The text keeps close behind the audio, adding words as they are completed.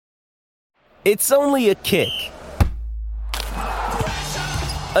It's only a kick,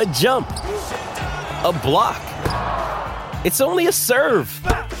 a jump, a block. It's only a serve.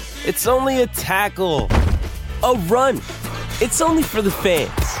 It's only a tackle, a run. It's only for the fans.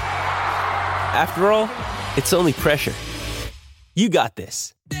 After all, it's only pressure. You got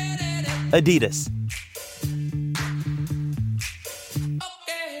this. Adidas.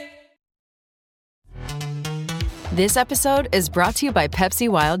 This episode is brought to you by Pepsi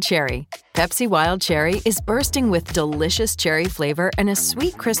Wild Cherry. Pepsi Wild Cherry is bursting with delicious cherry flavor and a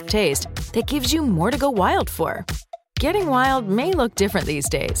sweet, crisp taste that gives you more to go wild for. Getting wild may look different these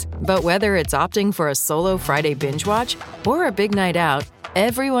days, but whether it's opting for a solo Friday binge watch or a big night out,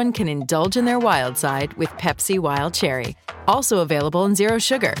 everyone can indulge in their wild side with Pepsi Wild Cherry. Also available in Zero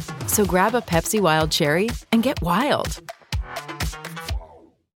Sugar. So grab a Pepsi Wild Cherry and get wild.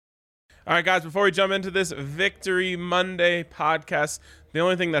 All right, guys, before we jump into this Victory Monday podcast, the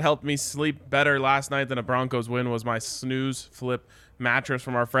only thing that helped me sleep better last night than a Broncos win was my Snooze Flip mattress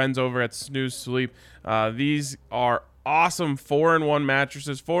from our friends over at Snooze Sleep. These are awesome 4-in-1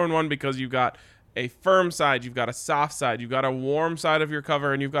 mattresses. 4-in-1 because you've got a firm side, you've got a soft side, you've got a warm side of your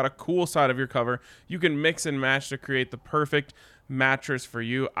cover, and you've got a cool side of your cover. You can mix and match to create the perfect mattress for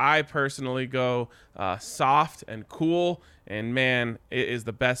you. I personally go soft and cool, and man, it is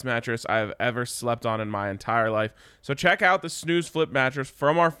the best mattress I've ever slept on in my entire life. So check out the Snooze Flip mattress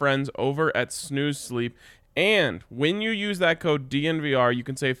from our friends over at Snooze Sleep, and when you use that code DNVR, you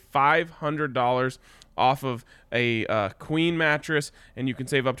can save $500 off of a queen mattress, and you can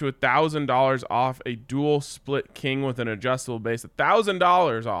save up to $1,000 off a dual split king with an adjustable base.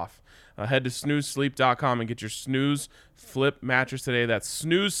 $1,000 off. Head to snoozesleep.com and get your Snooze Flip mattress today. That's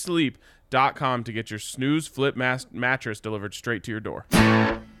snoozesleep.com to get your Snooze Flip mattress delivered straight to your door.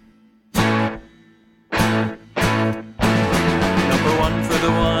 Number one for the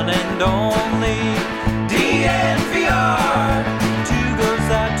one and only DNVR. Two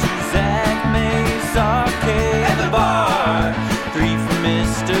goes out to Zac Stevens and the bar. Three for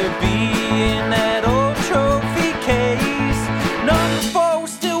Mr. B in that old trophy case. Number four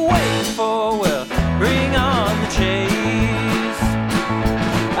still waiting for, well, bring on the chase.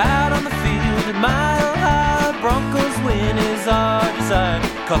 Out on the field at Mile High, Broncos win is our desire.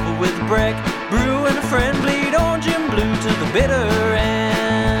 Coupled with a break, brew and a friend, bleed orange and blue to the bitter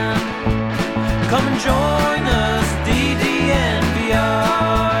end. Come and join us, DNVR.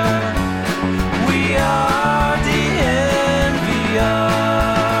 We are DNVR.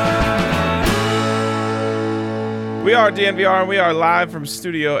 We are DNVR, and we are live from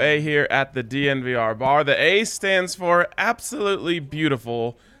Studio A here at the DNVR bar. The A stands for Absolutely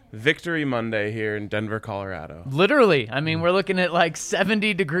Beautiful Victory Monday here in Denver, Colorado. Literally. I mean, we're looking at like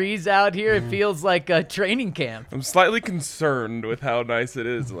 70 degrees out here. It feels like a training camp. I'm slightly concerned with how nice it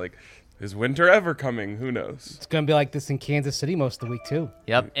is. Like, is winter ever coming? Who knows? It's going to be like this in Kansas City most of the week, too.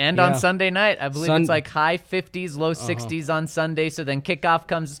 Yep. And on Sunday night, I believe it's like high 50s, low 60s on Sunday. So then kickoff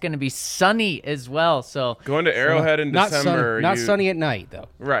comes. It's going to be sunny as well. So going to Arrowhead in December. Not sunny at night, though.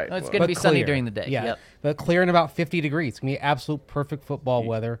 Right. No, it's going to be sunny during the day. Yeah. Yep. But clear in about 50 degrees. It's going to be absolute perfect football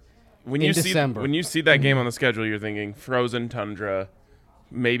weather in December. When you see that game on the schedule, you're thinking frozen tundra.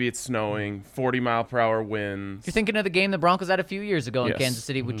 Maybe it's snowing, 40-mile-per-hour winds. You're thinking of the game the Broncos had a few years ago in Kansas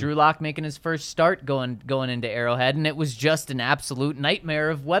City with Drew Lock making his first start going into Arrowhead, and it was just an absolute nightmare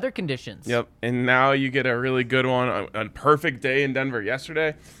of weather conditions. Yep, and now you get a really good one, a perfect day in Denver.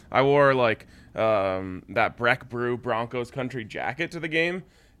 Yesterday, I wore like that Breck Brew Broncos Country jacket to the game,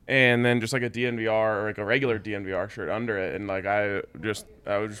 and then just like a DNVR or like a regular DNVR shirt under it, and like I just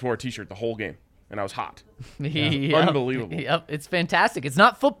wore a T-shirt the whole game. And I was hot. Yep. Unbelievable. Yep, it's fantastic. It's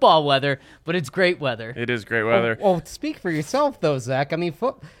not football weather, but it's great weather. It is great weather. Well, speak for yourself, though, Zach. I mean,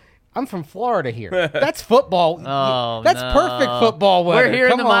 I'm from Florida here. That's football. That's perfect football weather. We're here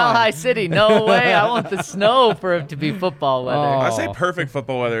in the Mile High City. No way. I want the snow for it to be football weather. I say perfect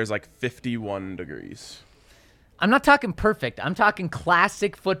football weather is like 51 degrees. I'm not talking perfect. I'm talking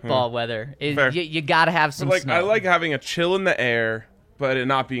classic football weather. You got to have some snow. I like having a chill in the air, but it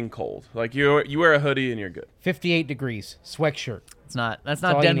not being cold. Like you wear a hoodie and you're good. 58 degrees, sweatshirt. That's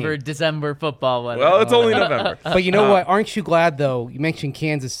not Denver December football weather. Well, it's only November. But you know what? Aren't you glad, though? You mentioned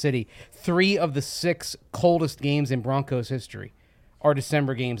Kansas City. 3 of the 6 coldest games in Broncos history are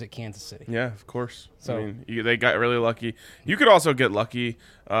December games at Kansas City. Yeah, of course. So I mean, they got really lucky. You could also get lucky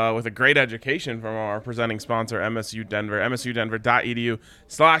with a great education from our presenting sponsor, MSU Denver,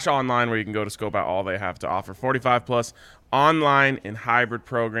 msudenver.edu/online, where you can go to scope out all they have to offer. 45+ online and hybrid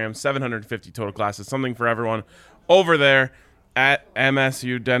programs, 750 total classes, something for everyone over there at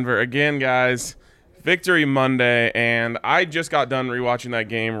MSU Denver. Again, guys, Victory Monday, and I just got done rewatching that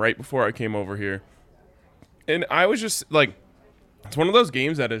game right before I came over here. And I was just like, it's one of those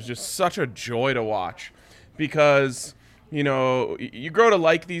games that is just such a joy to watch because, you know, you grow to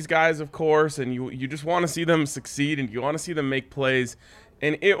like these guys, of course, and you just want to see them succeed and you want to see them make plays.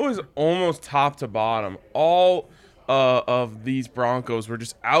 And it was almost top to bottom. All of these Broncos were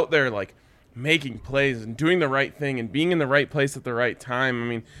just out there, like, making plays and doing the right thing and being in the right place at the right time. I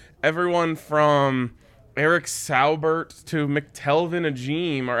mean, everyone from Eric Saubert to McTelvin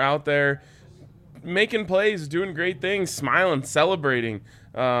Ajim are out there making plays, doing great things, smiling, celebrating.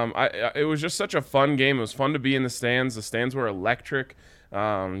 It was just such a fun game. It was fun to be in the stands. The stands were electric.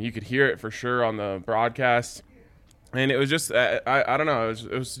 You could hear it for sure on the broadcast. And it was just, I don't know,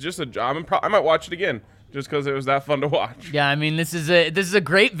 it was just I might watch it again. Just because it was that fun to watch. Yeah, I mean, this is a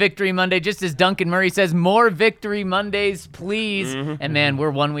great Victory Monday. Just as Duncan Murray says, more Victory Mondays, please. Mm-hmm. And, man,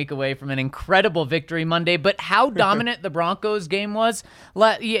 we're 1 week away from an incredible Victory Monday. But how dominant the Broncos game was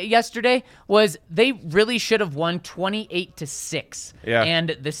yesterday was they really should have won 28-6. Yeah.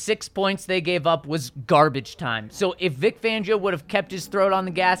 And the 6 points they gave up was garbage time. So if Vic Fangio would have kept his foot on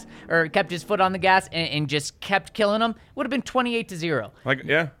the gas and just kept killing them, it would have been 28-0.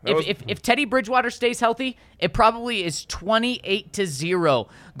 If Teddy Bridgewater stays healthy, it probably is 28-0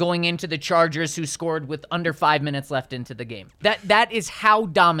 going into the Chargers, who scored with under 5 minutes left into the game. That is how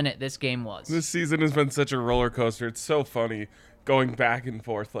dominant this game was. This season has been such a roller coaster. It's so funny going back and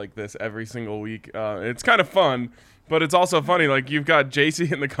forth like this every single week. It's kind of fun, but it's also funny. Like, you've got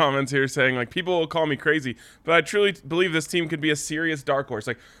JC in the comments here saying, like, people will call me crazy, but I truly believe this team could be a serious dark horse.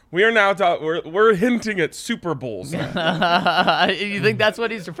 Like, we are now we're hinting at Super Bowls. You think that's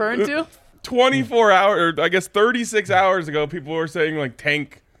what he's referring to? 24 hours, or I guess 36 hours ago, people were saying, like,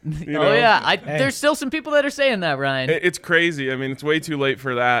 tank. Oh, yeah. There's still some people that are saying that, Ryan. It's crazy. I mean, it's way too late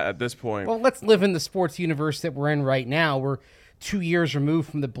for that at this point. Well, let's live in the sports universe that we're in right now. We're 2 years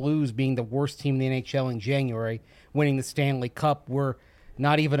removed from the Blues being the worst team in the NHL in January, winning the Stanley Cup. We're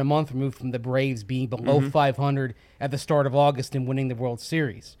not even a month removed from the Braves being below 500 at the start of August and winning the World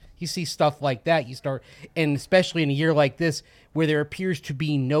Series. You see stuff like that, and especially in a year like this where there appears to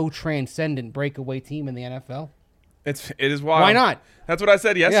be no transcendent breakaway team in the NFL. It is wild. Why not? That's what I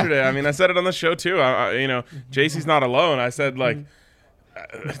said yesterday. Yeah. I mean, I said it on the show too. JC's not alone. I said, like,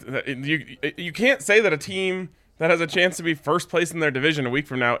 you can't say that a team that has a chance to be first place in their division a week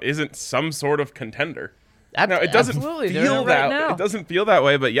from now isn't some sort of contender. Now, it doesn't feel that. It doesn't feel that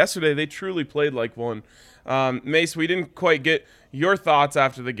way. But yesterday they truly played like one. Mace, we didn't quite get your thoughts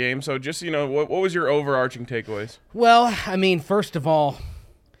after the game, so just, what was your overarching takeaways? Well, I mean, first of all,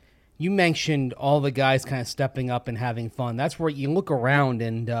 you mentioned all the guys kind of stepping up and having fun. That's where you look around,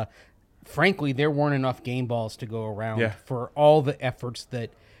 and frankly, there weren't enough game balls to go around for all the efforts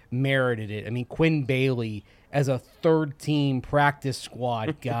that merited it. I mean, Quinn Bailey as a third-team practice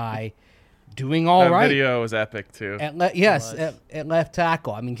squad guy doing all right. That video was epic too. At left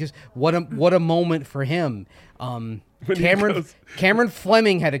tackle. I mean, just what a moment for him. Cameron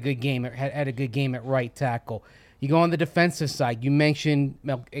Fleming had a good game. Had a good game at right tackle. You go on the defensive side. You mentioned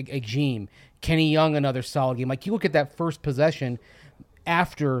Ajim, Kenny Young, another solid game. Like, you look at that first possession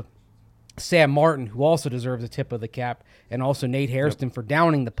after Sam Martin, who also deserves a tip of the cap, and also Nate Hairston for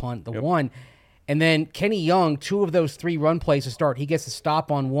downing the punt, one. And then Kenny Young, 2 of those 3 run plays to start. He gets a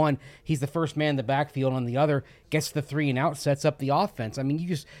stop on one. He's the first man in the backfield on the other. Gets the 3 and out, sets up the offense. I mean,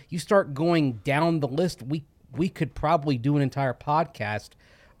 you start going down the list. We could probably do an entire podcast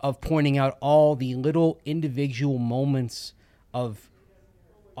of pointing out all the little individual moments of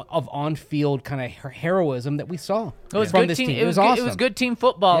on-field kind of heroism that we saw from this team. It was awesome. It was good team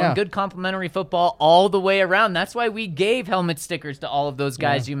football and good complementary football all the way around. That's why we gave helmet stickers to all of those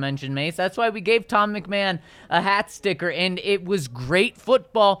guys you mentioned, Mace. That's why we gave Tom McMahon a hat sticker, and it was great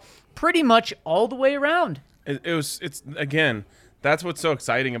football pretty much all the way around. It's again, that's what's so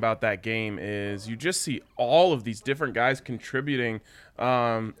exciting about that game is you just see all of these different guys contributing,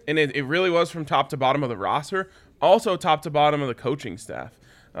 and it really was from top to bottom of the roster, also top to bottom of the coaching staff.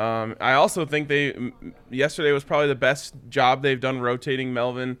 I also think yesterday was probably the best job they've done rotating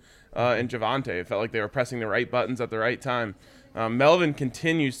Melvin and Javonte. It felt like they were pressing the right buttons at the right time. Melvin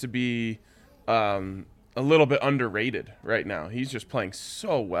continues to be a little bit underrated right now. He's just playing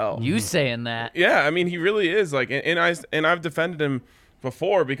so well. You saying that? Yeah, I mean, he really is. Like, and I've defended him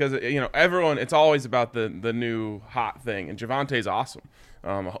before because everyone. It's always about the new hot thing, and Javonte's awesome.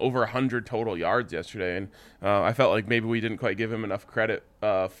 Over 100 total yards yesterday, and I felt like maybe we didn't quite give him enough credit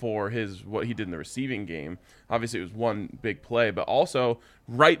for what he did in the receiving game. Obviously, it was one big play, but also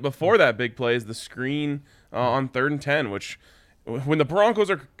right before that big play is the screen on 3rd and 10, which when the Broncos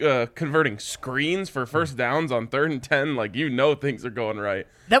are converting screens for first downs on 3rd and 10, like, things are going right.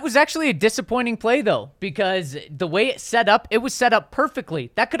 That was actually a disappointing play, though, because the way it was set up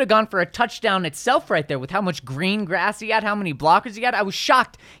perfectly. That could have gone for a touchdown itself right there with how much green grass he had, how many blockers he had. I was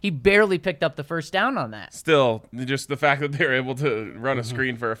shocked he barely picked up the first down on that. Still, just the fact that they're able to run a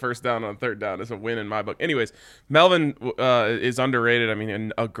screen for a first down on 3rd down is a win in my book. Anyways, Melvin is underrated. I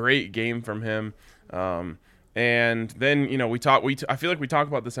mean, a great game from him. And then, I feel like we talk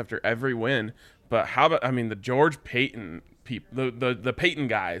about this after every win, but how about, the George Payton people, the Payton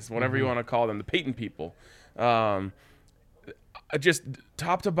guys, whatever you want to call them, the Payton people, just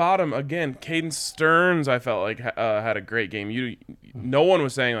top to bottom, again, Caden Stearns, I felt like had a great game. No one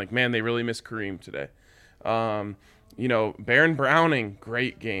was saying like, man, they really missed Kareem today. Baron Browning,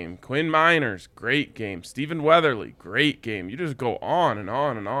 great game. Quinn Miners, great game. Stephen Weatherly, great game. You just go on and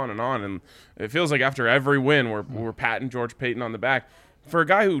on and on and on, and it feels like after every win, we're patting George Payton on the back. For a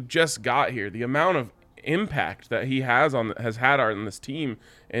guy who just got here, the amount of impact that he has had on this team,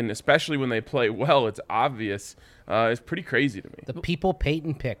 and especially when they play well, it's obvious. It's pretty crazy to me. The people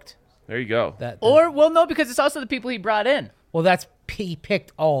Payton picked. There you go. No, because it's also the people he brought in. Well, he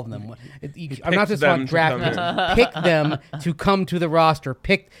picked all of them. I'm not just on draft picks. Picked them to come to the roster.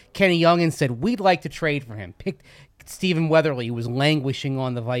 Picked Kenny Young and said, we'd like to trade for him. Picked Stephen Weatherly, who was languishing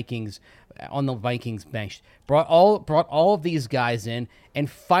on the Vikings bench. Brought all of these guys in, and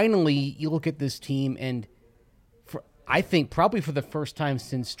finally you look at this team, and I think probably for the first time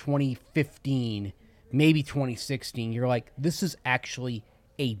since 2015, maybe 2016, you're like, this is actually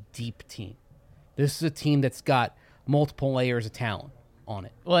a deep team. This is a team that's got multiple layers of talent on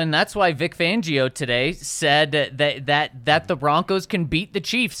it. Well, and that's why Vic Fangio today said that the Broncos can beat the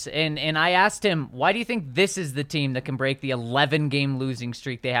Chiefs. And I asked him, why do you think this is the team that can break the 11-game losing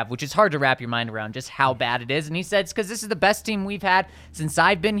streak they have, which is hard to wrap your mind around just how bad it is. And he said it's because this is the best team we've had since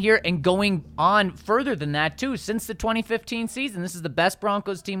I've been here, and going on further than that, too, since the 2015 season. This is the best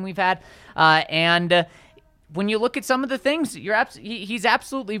Broncos team we've had. When you look at some of the things, he's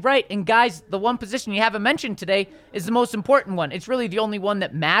absolutely right. And guys, the one position you haven't mentioned today is the most important one. It's really the only one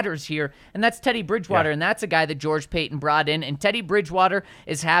that matters here, and that's Teddy Bridgewater. Yeah. And that's a guy that George Payton brought in. And Teddy Bridgewater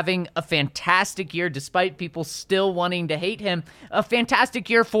is having a fantastic year, despite people still wanting to hate him. A fantastic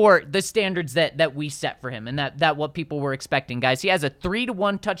year for the standards that we set for him, and that what people were expecting, guys. He has a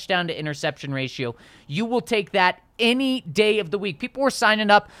 3-to-1 touchdown to interception ratio. You will take that any day of the week. People were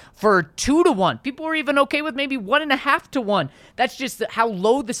signing up for 2-to-1. People were even okay with maybe 1.5-to-1. That's just how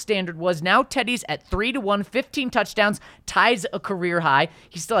low the standard was. Now Teddy's at 3-to-1, 15 touchdowns, ties a career high.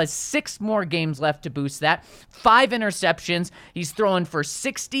 He still has 6 more games left to boost that. 5 interceptions. He's throwing for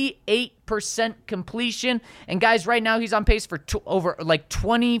 68% completion. And guys, right now he's on pace for over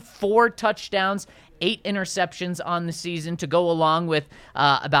 24 touchdowns, 8 interceptions on the season to go along with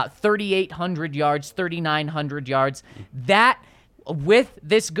about 3,800 yards, 3,900 yards. That, with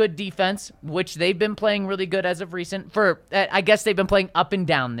this good defense, which they've been playing really good as of recent, I guess they've been playing up and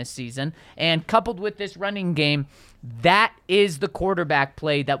down this season, and coupled with this running game, that is the quarterback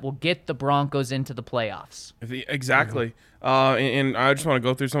play that will get the Broncos into the playoffs. Exactly. And I just want to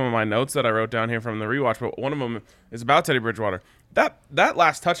go through some of my notes that I wrote down here from the rewatch, but one of them is about Teddy Bridgewater. That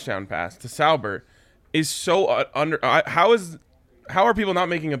last touchdown pass to Salbert is so how are people not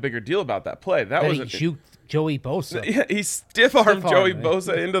making a bigger deal about that play? That was Joey Bosa. Yeah, he stiff-armed Joey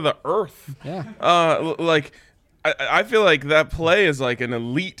Bosa into the earth. Yeah. I feel like that play is like an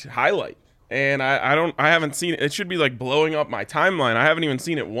elite highlight, and I haven't seen it. It should be like blowing up my timeline. I haven't even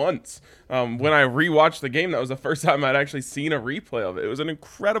seen it once. When I rewatched the game, that was the first time I'd actually seen a replay of it. It was an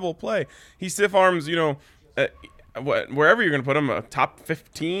incredible play. He stiff-arms, wherever you're going to put him, a top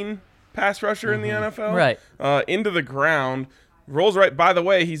 15 pass rusher in the NFL, right? Into the ground, rolls right. By the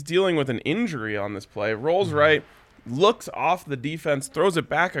way, he's dealing with an injury on this play. Rolls right, looks off the defense, throws it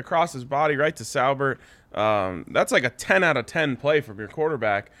back across his body right to Salbert. That's like a 10 out of 10 play from your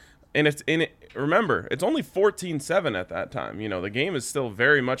quarterback. And remember, it's only 14-7 at that time. The game is still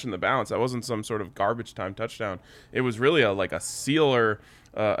very much in the balance. That wasn't some sort of garbage time touchdown. It was really a sealer,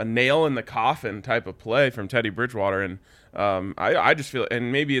 a nail in the coffin type of play from Teddy Bridgewater. And I just feel,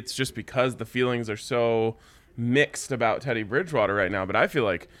 and maybe it's just because the feelings are so mixed about Teddy Bridgewater right now, but I feel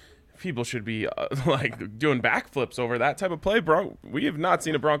like people should be doing backflips over that type of play. We have not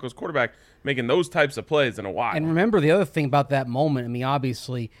seen a Broncos quarterback making those types of plays in a while. And remember the other thing about that moment,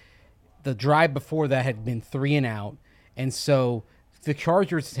 obviously the drive before that had been 3 and out, and so the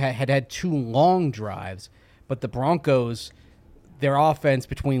Chargers had 2 long drives, but the Broncos, their offense,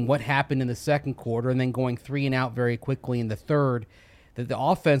 between what happened in the second quarter and then going 3 and out very quickly in the third, the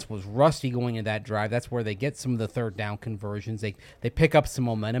offense was rusty going into that drive. That's where they get some of the third down conversions. They pick up some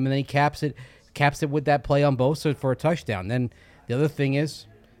momentum, and then he caps it with that play on Bosa for a touchdown. Then the other thing is,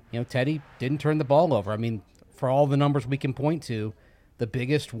 Teddy didn't turn the ball over. I mean, for all the numbers we can point to, the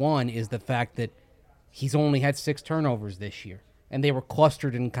biggest one is the fact that he's only had 6 turnovers this year, and they were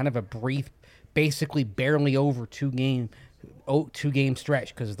clustered in kind of a brief, basically barely over two-game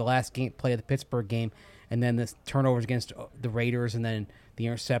stretch because of the last play of the Pittsburgh game, and then the turnovers against the Raiders, and then the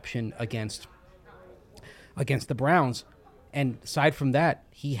interception against the Browns. And aside from that,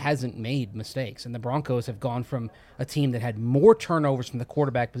 he hasn't made mistakes. And the Broncos have gone from a team that had more turnovers from the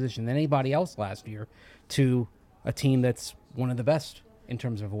quarterback position than anybody else last year to a team that's one of the best in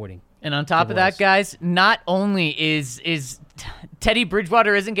terms of avoiding. And on top of that, guys, not only is Teddy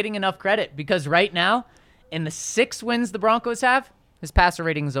Bridgewater isn't getting enough credit, because right now, in the 6 wins the Broncos have, his passer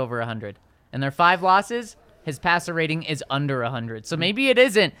rating is over 100. And their 5 losses, his passer rating is under 100. So maybe it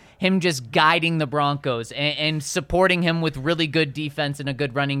isn't him just guiding the Broncos and supporting him with really good defense and a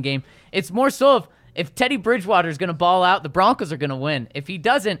good running game. It's more so if Teddy Bridgewater is going to ball out, the Broncos are going to win. If he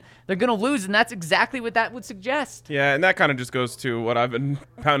doesn't, they're going to lose, and that's exactly what that would suggest. Yeah, and that kind of just goes to what I've been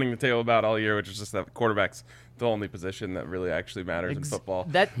pounding the table about all year, which is just that quarterback's the only position that really actually matters in football.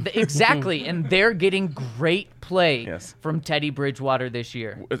 Exactly, and they're getting great play from Teddy Bridgewater this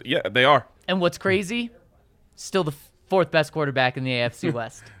year. Yeah, they are. And what's crazy? Still the 4th best quarterback in the AFC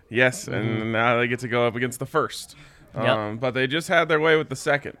West. Yes, and now they get to go up against the first. But they just had their way with the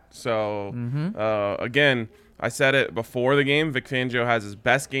second. So, again, I said it before the game, Vic Fangio has his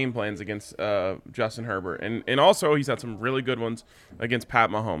best game plans against Justin Herbert. And also he's had some really good ones against Pat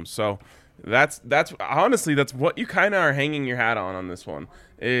Mahomes. So that's honestly, that's what you kind of are hanging your hat on this one,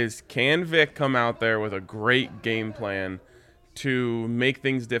 is can Vic come out there with a great game plan to make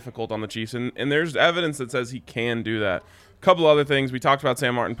things difficult on the Chiefs? And there's evidence that says he can do that. A couple other things. We talked about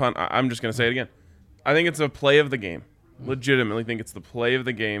Sam Martin punt. I'm just going to say it again. I think it's a play of the game. Legitimately think it's the play of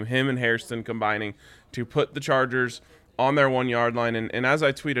the game. Him and Hairston combining to put the Chargers on their 1-yard line. And as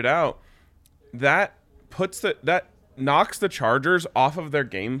I tweeted out, that knocks the Chargers off of their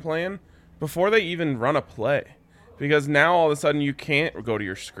game plan before they even run a play. Because now all of a sudden you can't go to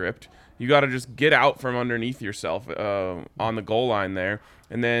your script. You got to just get out from underneath yourself on the goal line there.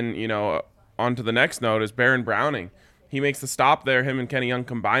 And then, on to the next note is Baron Browning. He makes the stop there. Him and Kenny Young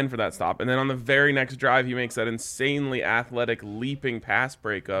combine for that stop. And then on the very next drive, he makes that insanely athletic, leaping pass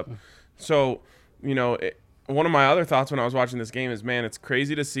breakup. So, one of my other thoughts when I was watching this game is, man, it's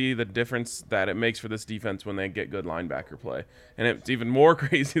crazy to see the difference that it makes for this defense when they get good linebacker play. And it's even more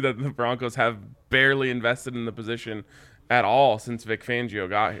crazy that the Broncos have barely invested in the position at all since Vic Fangio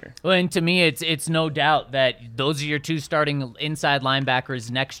got here. Well, and to me, it's no doubt that those are your 2 starting inside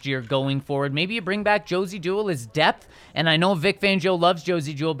linebackers next year going forward. Maybe you bring back Josie Jewell as depth, and I know Vic Fangio loves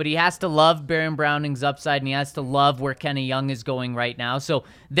Josie Jewell, but he has to love Baron Browning's upside, and he has to love where Kenny Young is going right now. So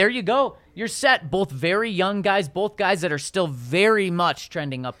there you go. You're set. Both very young guys, both guys that are still very much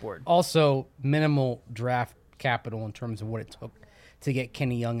trending upward. Also, minimal draft capital in terms of what it took to get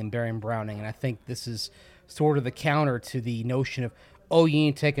Kenny Young and Baron Browning, and I think this is sort of the counter to the notion of, you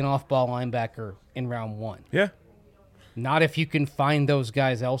need to take an off-ball linebacker in round 1. Yeah. Not if you can find those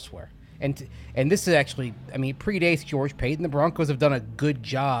guys elsewhere. And this is actually, it predates George Paton. The Broncos have done a good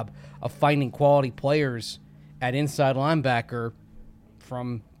job of finding quality players at inside linebacker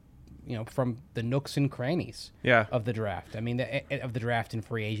from the nooks and crannies of the draft. Of the draft and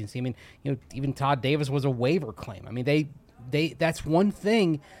free agency. Even Todd Davis was a waiver claim. That's one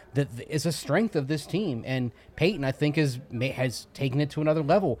thing that is a strength of this team, and Peyton, I think, has taken it to another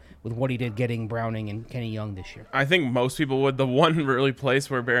level with what he did getting Browning and Kenny Young this year. I think most people would. The one really place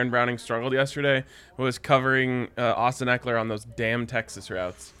where Baron Browning struggled yesterday was covering Austin Eckler on those damn Texas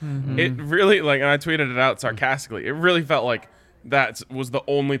routes. Mm-hmm. It really, and I tweeted it out sarcastically, it really felt like that was the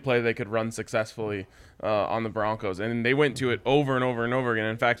only play they could run successfully on the Broncos, and they went to it over and over and over again.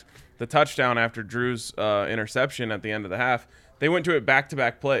 In fact, the touchdown after Drew's interception at the end of the half, they went to it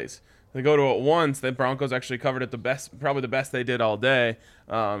back-to-back plays. They go to it once. The Broncos actually covered it probably the best they did all day,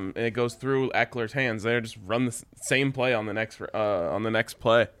 and it goes through Eckler's hands. They just run the same play on the next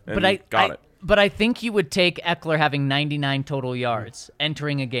play, and got it. But I think you would take Eckler having 99 total yards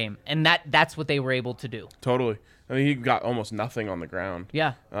entering a game, and that's what they were able to do. Totally. He got almost nothing on the ground.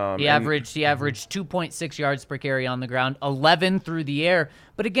 Yeah, he averaged 2.6 yards per carry on the ground, 11 through the air.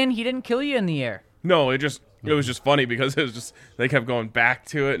 But again, he didn't kill you in the air. No, it was just funny because it was just they kept going back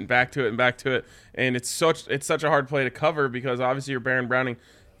to it and back to it and back to it, and it's such a hard play to cover because obviously you're Baron Browning.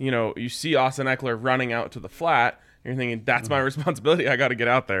 You see Austin Eckler running out to the flat, You're thinking, that's my responsibility. I got to get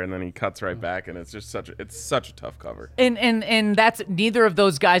out there. And then he cuts right back, and it's just such a tough cover. And that's, neither of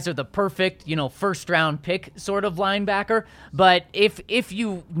those guys are the perfect, first-round pick sort of linebacker. But if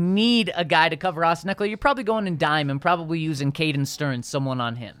you need a guy to cover Austin Eckler, you're probably going in dime and probably using Caden Stearns, someone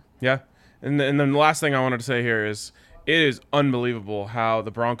on him. Yeah. And then the last thing I wanted to say here is, it is unbelievable how the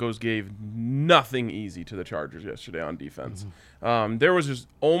Broncos gave nothing easy to the Chargers yesterday on defense. There was just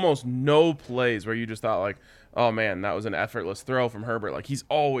almost no plays where you just thought, like, oh, man, that was an effortless throw from Herbert. Like, he's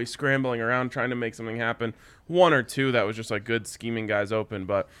always scrambling around trying to make something happen. One or two that was just, like, good scheming guys open.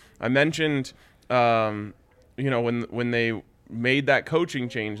 But I mentioned, when they made that coaching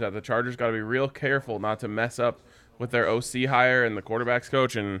change, that the Chargers got to be real careful not to mess up with their OC hire and the quarterback's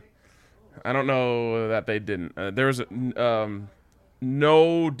coach. And I don't know that they didn't. There was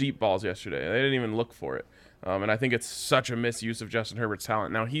no deep balls yesterday. They didn't even look for it. And I think it's such a misuse of Justin Herbert's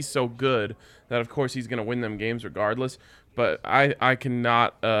talent. Now, he's so good that, of course, he's going to win them games regardless. But I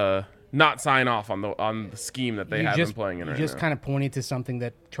cannot not sign off on the scheme that they have been playing in right now. You just kind of pointed to something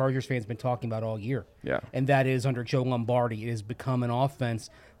that Chargers fans have been talking about all year. Yeah. And that is, under Joe Lombardi, it has become an offense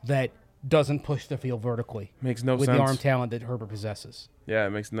that doesn't push the field vertically. Makes no sense. sense. With the arm talent that Herbert possesses. Yeah,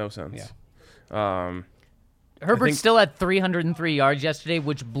 it makes no sense. Yeah. Herbert still had 303 yards yesterday,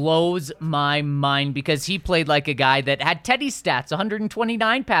 which blows my mind because he played like a guy that had Teddy stats,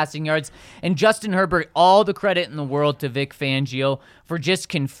 129 passing yards, and Justin Herbert, all the credit in the world to Vic Fangio for just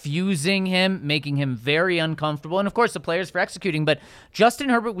confusing him, making him very uncomfortable, and of course the players for executing, but Justin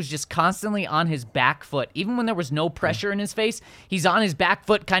Herbert was just constantly on his back foot. Even when there was no pressure in his face, he's on his back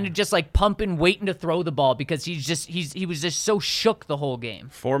foot, kind of just like pumping, waiting to throw the ball because he was just so shook the whole game.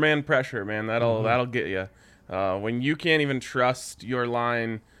 4-man pressure, man, that'll get you. When you can't even trust your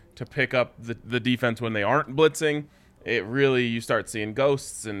line to pick up the defense when they aren't blitzing, you start seeing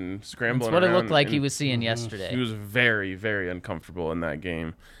ghosts and scrambling around. That's what it looked like he was seeing yesterday. He was very, very uncomfortable in that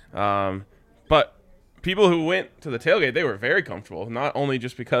game. But people who went to the tailgate, they were very comfortable, not only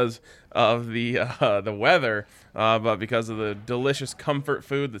just because of the weather, but because of the delicious comfort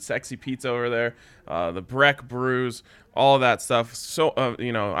food, the sexy pizza over there, the Breck brews, all of that stuff. So,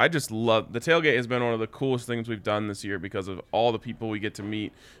 I just love the tailgate. Has been one of the coolest things we've done this year because of all the people we get to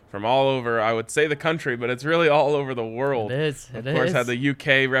meet from all over, I would say the country, but it's really all over the world. It is. Of course, had the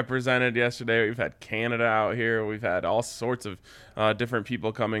UK represented yesterday. We've had Canada out here. We've had all sorts of different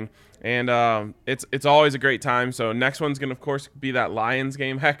people coming. And it's always a great time. So next one's going to, of course, be that Lions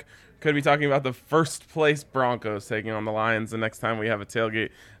game. Heck, could be talking about the first place Broncos taking on the Lions the next time we have a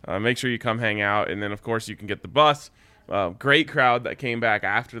tailgate. Make sure you come hang out. And then, of course, you can get the bus. Great crowd that came back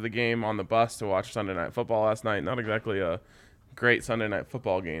after the game on the bus to watch Sunday Night Football last night. Not exactly a great Sunday Night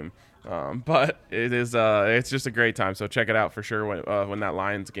Football game, but it's just a great time. So check it out for sure when that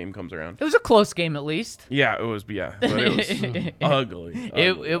Lions game comes around. It was a close game at least. Yeah, it was. Yeah, but it was ugly.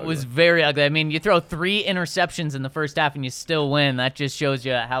 It was very ugly. I mean, you throw 3 interceptions in the first half and you still win. That just shows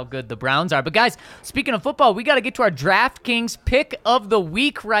you how good the Browns are. But guys, speaking of football, we got to get to our DraftKings pick of the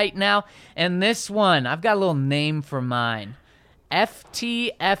week right now. And this one, I've got a little name for mine.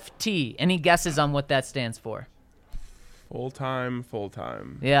 FTFT. Any guesses on what that stands for? Full time.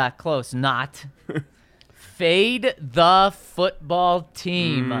 Yeah, close. Not. Fade the football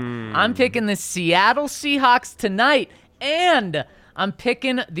team. I'm picking the Seattle Seahawks tonight, and I'm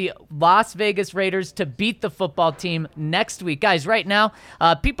picking the Las Vegas Raiders to beat the football team next week. Guys, right now,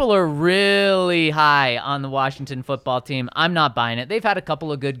 people are really high on the Washington football team. I'm not buying it. They've had a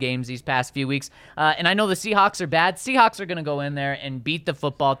couple of good games these past few weeks, and I know the Seahawks are bad. Seahawks are going to go in there and beat the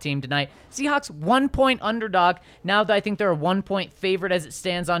football team tonight. Seahawks 1-point underdog. Now that I think they're a 1-point favorite as it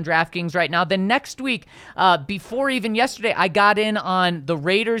stands on DraftKings right now. Then next week, before even yesterday, I got in on the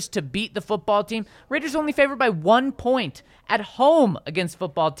Raiders to beat the football team. Raiders only favored by 1 point at home against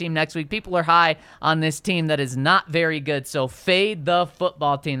football team next week. People are high on this team that is not very good. So fade the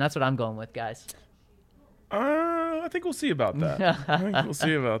football team. That's what I'm going with, guys. I think we'll see about that.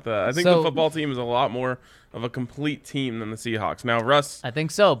 I think the football team is a lot more of a complete team than the Seahawks. Now, Russ, I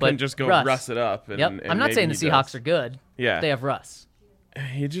think so, but can just go Russ it up. And I'm not saying the Seahawks are good. Yeah, they have Russ.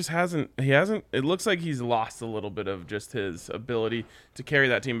 He just hasn't. It looks like he's lost a little bit of just his ability to carry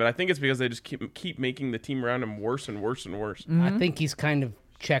that team. But I think it's because they just keep making the team around him worse and worse and worse. Mm-hmm. I think he's kind of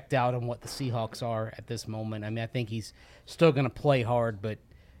checked out on what the Seahawks are at this moment. I mean, I think he's still going to play hard, but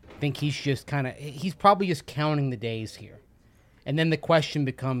I think he's probably just counting the days here. And then the question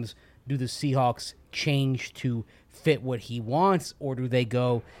becomes, do the Seahawks change to fit what he wants, or do they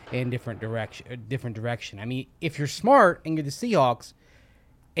go in a different direction? I mean, if you're smart and you're the Seahawks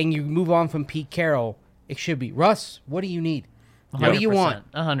and you move on from Pete Carroll, it should be, Russ, what do you need? What do you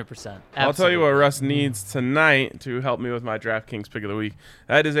want? 100%. I'll tell you what Russ needs tonight to help me with my DraftKings pick of the week.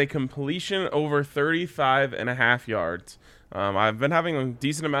 That is a completion over 35.5 yards. I've been having a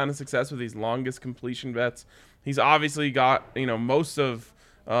decent amount of success with these longest completion bets. He's obviously got, most of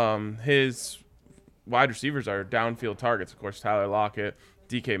his wide receivers are downfield targets. Of course, Tyler Lockett,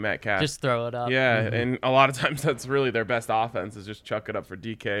 DK Metcalf. Just throw it up. Yeah, and a lot of times that's really their best offense is just chuck it up for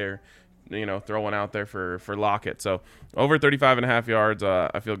DK or throw one out there for Lockett. So over 35.5 yards,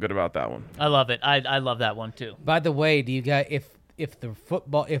 I feel good about that one. I love it. I love that one too. By the way, do you guys if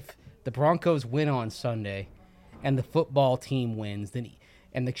the Broncos win on Sunday and the football team wins,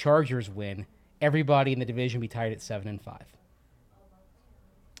 and the Chargers win, everybody in the division be tied at 7-5.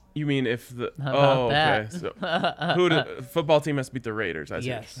 You mean if the that? Okay. So football team has to beat the Raiders?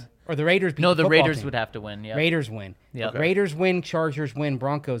 Yes. Or the Raiders beat the the Raiders team. would have to win. Yeah. Raiders win. Yep. Okay. Raiders win, Chargers win,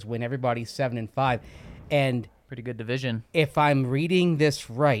 Broncos win. Everybody's 7-5, and pretty good division. If I'm reading this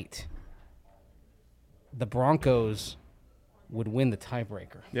right, the Broncos would win the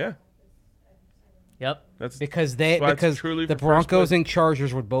tiebreaker. Yeah. Yep. Because the Broncos and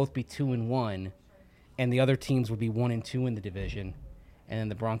Chargers would both be 2-1, and the other teams would be 1-2 in the division, and then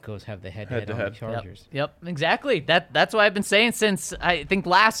the Broncos have the head-to-head on the Chargers. Yep, exactly. That's what I've been saying since I think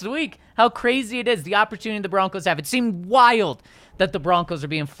last week. How crazy it is, the opportunity the Broncos have. It seemed wild that the Broncos are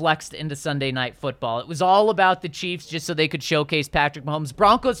being flexed into Sunday Night Football. It was all about the Chiefs just so they could showcase Patrick Mahomes.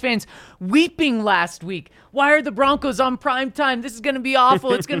 Broncos fans weeping last week. Why are the Broncos on prime time? This is going to be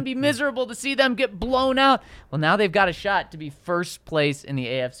awful. It's going to be miserable to see them get blown out. Well, now they've got a shot to be first place in the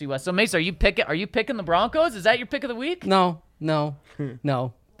AFC West. So, Mace, are you picking the Broncos? Is that your pick of the week? No,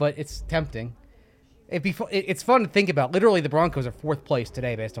 but it's tempting. It's fun to think about. Literally, the Broncos are fourth place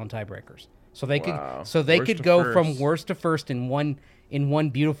today based on tiebreakers. So they could go from worst to first in one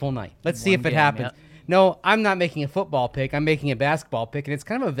beautiful night. Let's see if it happens. Yep. No, I'm not making a football pick. I'm making a basketball pick, and it's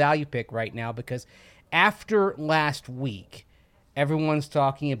kind of a value pick right now because after last week, everyone's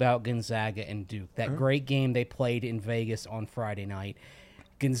talking about Gonzaga and Duke. That great game they played in Vegas on Friday night.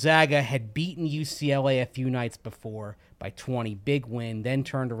 Gonzaga had beaten UCLA a few nights before by 20. Big win, then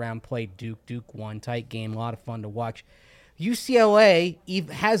turned around, played Duke. Duke won. Tight game, a lot of fun to watch. UCLA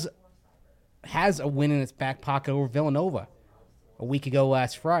has a win in its back pocket over Villanova a week ago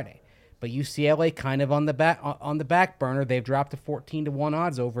last Friday. But UCLA kind of on the back burner. They've dropped to 14-1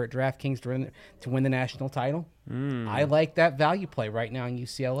 odds over at DraftKings to win the national title. I like that value play right now in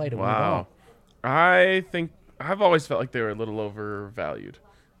UCLA to win it all. I think I've always felt like they were a little overvalued.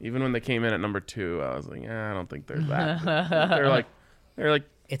 Even when they came in at number 2, I was like, I don't think they're that. they're like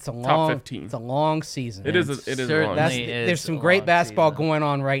it's a top 15. It's a long season. It is a long season. There's some great basketball going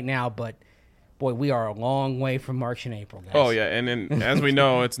on right now, but boy, we are a long way from March and April, guys. Oh, yeah. And as we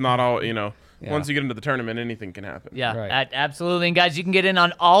know, it's not all, once you get into the tournament, anything can happen. Yeah, right. Absolutely. And, guys, you can get in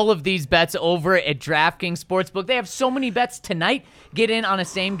on all of these bets over at DraftKings Sportsbook. They have so many bets tonight. Get in on a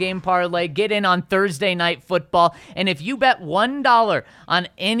same-game parlay. Get in on Thursday Night Football. And if you bet $1 on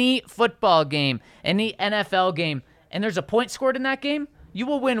any football game, any NFL game, and there's a point scored in that game, you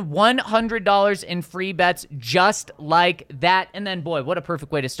will win $100 in free bets just like that. And then, boy, what a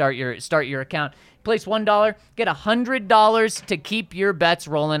perfect way to start your account. Place $1, get $100 to keep your bets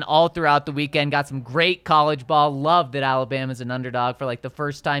rolling all throughout the weekend. Got some great college ball. Love that Alabama's an underdog for like the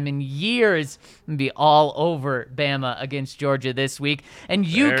first time in years. And be all over Bama against Georgia this week. And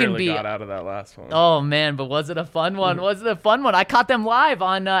you can be got out of that last one. Oh man, but was it a fun one? I caught them live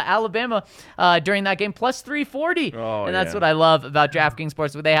on Alabama during that game, plus 340. And that's what I love about DraftKings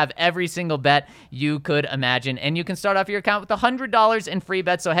Sports. They have every single bet you could imagine. And you can start off your account with $100 in free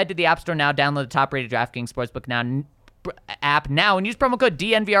bets. So head to the App Store now, download the top-rated DraftKings Sportsbook app now, and use promo code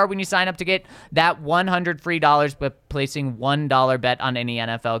DNVR when you sign up to get that $100 free dollars by placing $1 bet on any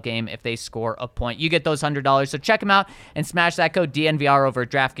NFL game if they score a point. You get those $100, so check them out and smash that code DNVR over at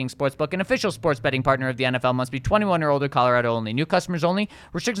DraftKings Sportsbook, an official sports betting partner of the NFL. Must be 21 or older, Colorado only. New customers only.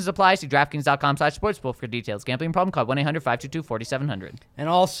 Restrictions apply. See DraftKings.com/sportsbook for details. Gambling problem? Call 1-800-522-4700. And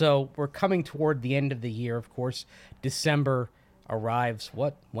also, we're coming toward the end of the year, of course. December arrives,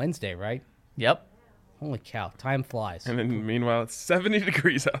 Wednesday, right? Yep. Holy cow, time flies. And then meanwhile, it's 70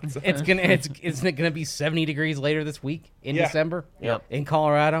 degrees outside. Isn't it gonna be 70 degrees later this week in December? Yep. In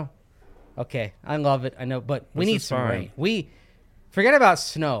Colorado? Okay, I love it. I know, but we need some rain. We forget about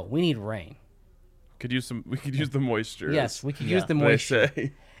snow. We need rain. We could use the moisture. Yes, we could use the moisture.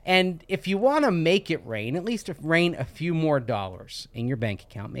 And if you want to make it rain, at least rain a few more dollars in your bank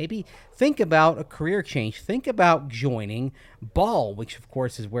account, maybe think about a career change. Think about joining Ball, which, of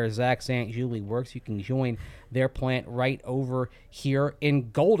course, is where Zach's Aunt Julie works. You can join their plant right over here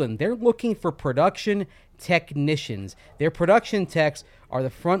in Golden. They're looking for production technicians. Their production techs are the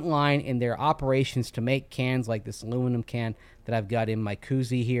front line in their operations to make cans like this aluminum can that I've got in my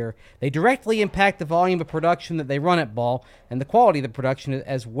koozie here. They directly impact the volume of production that they run at Ball and the quality of the production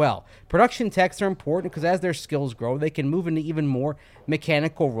as well. Production techs are important because as their skills grow, they can move into even more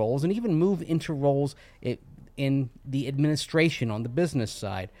mechanical roles and even move into roles in the administration on the business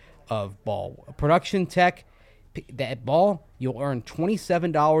side of Ball. A production tech at Ball, you'll earn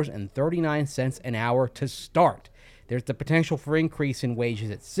 $27.39 an hour to start. There's the potential for increase in wages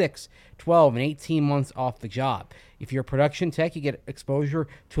at 6, 12, and 18 months off the job. If you're a production tech, you get exposure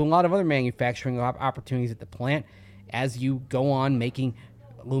to a lot of other manufacturing opportunities at the plant as you go on making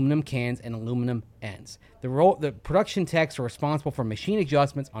aluminum cans and aluminum ends. The production techs are responsible for machine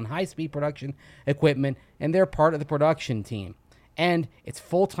adjustments on high-speed production equipment, and they're part of the production team. And it's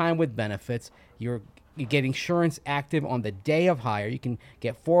full-time with benefits. You get insurance active on the day of hire. You can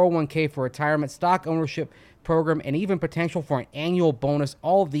get 401k for retirement, stock ownership program, and even potential for an annual bonus.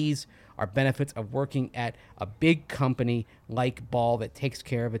 All of these are benefits of working at a big company like Ball that takes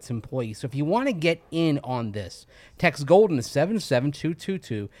care of its employees. So if you want to get in on this, text GOLDEN to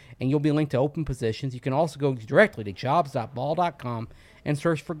 77222 and you'll be linked to open positions. You can also go directly to jobs.ball.com and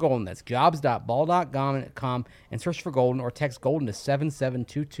search for Golden. That's jobs.ball.com and search for Golden, or text Golden to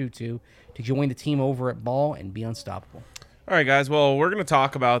 77222 to join the team over at Ball and be unstoppable. All right, guys. Well, we're going to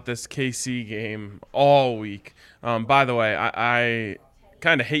talk about this KC game all week. By the way, I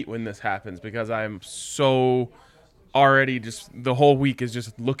kind of hate when this happens because I'm so already just the whole week is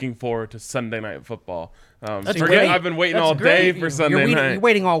just looking forward to Sunday Night Football. I've been waiting all day for Sunday night. You're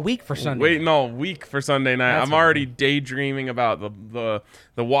waiting all week for Sunday. Waiting all week for Sunday night. I'm already daydreaming about the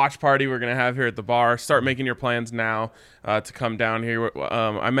watch party we're gonna have here at the bar. Start making your plans now to come down here.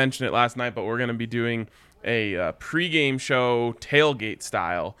 I mentioned it last night, but we're gonna be doing a pregame show tailgate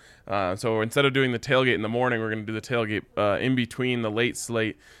style. So instead of doing the tailgate in the morning, we're going to do the tailgate in between the late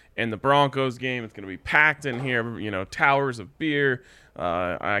slate and the Broncos game. It's going to be packed in here, towers of beer.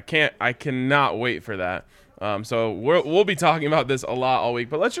 I cannot wait for that. So we'll be talking about this a lot all week,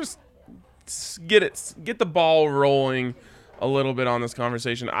 but let's just get the ball rolling a little bit on this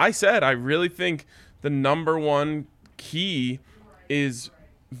conversation. I really think the number one key is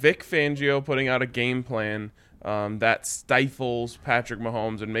Vic Fangio putting out a game plan that stifles Patrick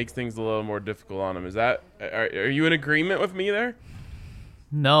Mahomes and makes things a little more difficult on him. Are you in agreement with me there?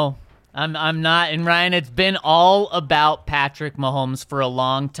 No, I'm not. And Ryan, it's been all about Patrick Mahomes for a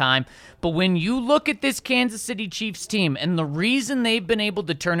long time. But when you look at this Kansas City Chiefs team and the reason they've been able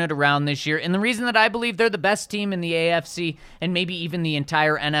to turn it around this year, and the reason that I believe they're the best team in the AFC and maybe even the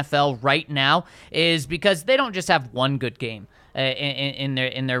entire NFL right now, is because they don't just have one good game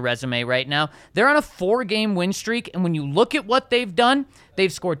in their resume right now. They're on a 4-game win streak, and when you look at what they've done,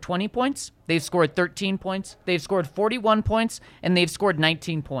 they've scored 20 points, they've scored 13 points, they've scored 41 points, and they've scored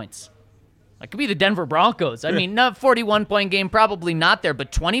 19 points. That could be the Denver Broncos. I mean, not 41-point game, probably not there,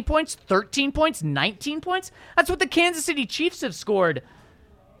 but 20 points, 13 points, 19 points? That's what the Kansas City Chiefs have scored.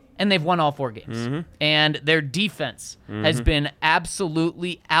 And they've won all 4 games. Mm-hmm. And their defense has been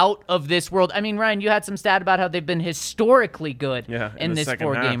absolutely out of this world. I mean, Ryan, you had some stat about how they've been historically good in this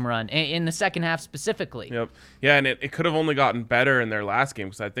 4-game run, in the second half specifically. Yep. Yeah, and it could have only gotten better in their last game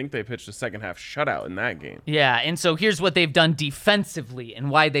because I think they pitched a second-half shutout in that game. Yeah, and so here's what they've done defensively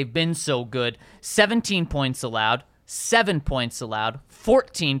and why they've been so good. 17 points allowed. 7 points allowed,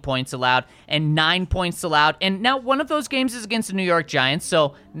 14 points allowed, and 9 points allowed. And now one of those games is against the New York Giants,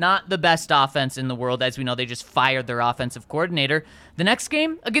 so not the best offense in the world. As we know, they just fired their offensive coordinator. The next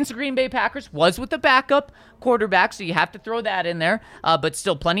game against the Green Bay Packers was with the backup quarterback, so you have to throw that in there, but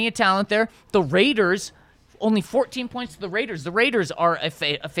still plenty of talent there. The Raiders, only 14 points to the Raiders. The Raiders are a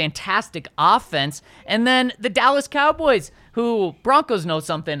fantastic offense. And then the Dallas Cowboys, who Broncos know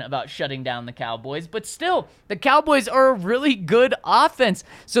something about shutting down the Cowboys, but still, the Cowboys are a really good offense.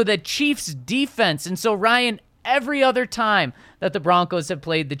 So the Chiefs' defense. And so, Ryan, every other time that the Broncos have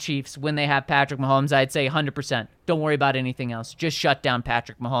played the Chiefs when they have Patrick Mahomes, I'd say 100%. Don't worry about anything else. Just shut down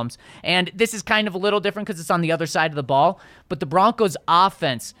Patrick Mahomes. And this is kind of a little different because it's on the other side of the ball, but the Broncos'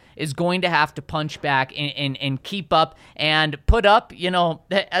 offense is going to have to punch back and keep up and put up,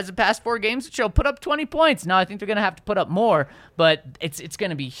 as the past 4 games show, put up 20 points. Now I think they're going to have to put up more, but it's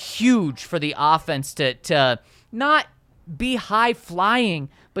going to be huge for the offense to not be high-flying,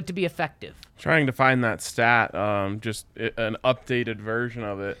 but to be effective. Trying to find that stat, just an updated version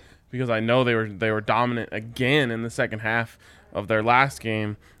of it, because I know they were dominant again in the second half of their last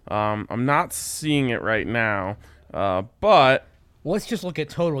game. I'm not seeing it right now, but let's just look at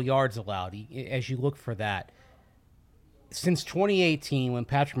total yards allowed as you look for that. Since 2018, when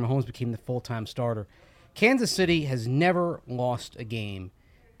Patrick Mahomes became the full-time starter, Kansas City has never lost a game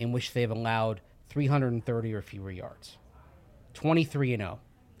in which they've allowed 330 or fewer yards. 23-0.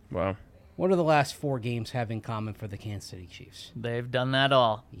 Wow. What do the last 4 games have in common for the Kansas City Chiefs? They've done that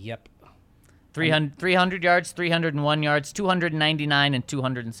all. Yep. 300 yards, 301 yards, 299, and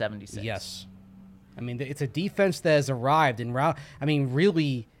 276. Yes. I mean, it's a defense that has arrived. And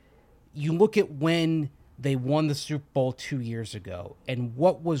really, you look at when they won the Super Bowl 2 years ago, and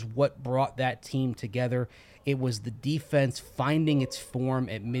what brought that team together? It was the defense finding its form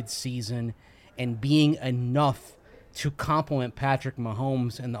at midseason and being enough to complement Patrick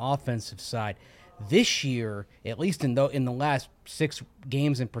Mahomes and the offensive side. This year, at least in the last 6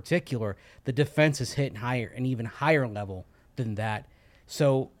 games in particular, the defense has hit an even higher level than that.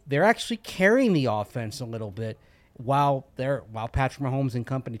 So they're actually carrying the offense a little bit while Patrick Mahomes and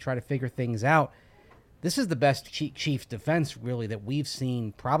company try to figure things out. This is the best Chiefs defense, really, that we've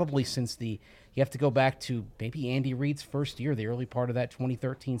seen probably since you have to go back to maybe Andy Reid's first year, the early part of that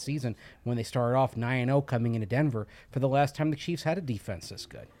 2013 season, when they started off 9-0 coming into Denver, for the last time the Chiefs had a defense this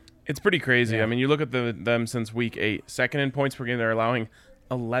good. It's pretty crazy. Yeah. I mean, you look at them since week 8. Second in points per game, they're allowing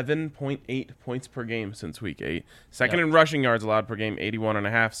 11.8 points per game since week 8. Second in rushing yards allowed per game,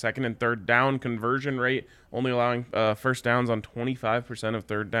 81.5. Second and third down conversion rate, only allowing first downs on 25% of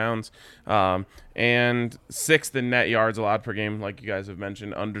third downs. And 6th in net yards allowed per game, like you guys have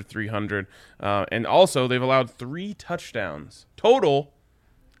mentioned, under 300. And also, they've allowed 3 touchdowns total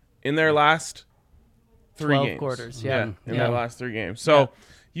in their last 3 12 games. quarters, In their last 3 games. So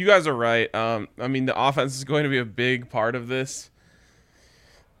you guys are right. I mean, the offense is going to be a big part of this.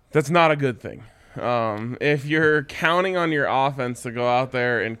 That's not a good thing. If you're counting on your offense to go out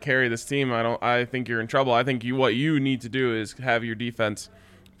there and carry this team, I think you're in trouble. I think what you need to do is have your defense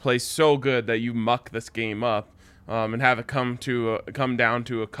play so good that you muck this game up, and have it come down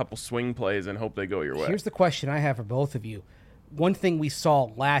to a couple swing plays and hope they go your way. Here's the question I have for both of you. One thing we saw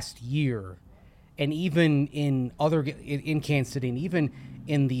last year, and even in Kansas City, and even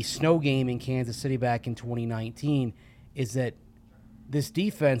in the snow game in Kansas City back in 2019, is that this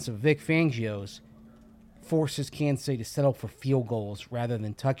defense of Vic Fangio's forces Kansas City to settle for field goals rather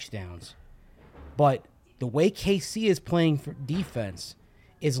than touchdowns. But the way KC is playing for defense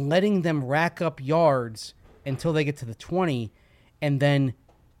is letting them rack up yards until they get to the 20, and then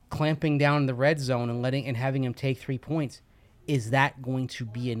clamping down in the red zone and having them take 3 points. Is that going to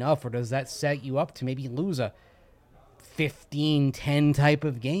be enough, or does that set you up to maybe lose a 15-10 type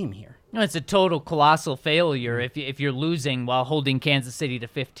of game here? No, it's a total colossal failure if you're losing while holding Kansas City to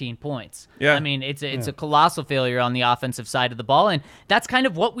 15 points. Yeah. I mean, it's a colossal failure on the offensive side of the ball, and that's kind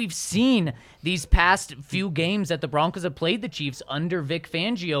of what we've seen these past few games that the Broncos have played the Chiefs under Vic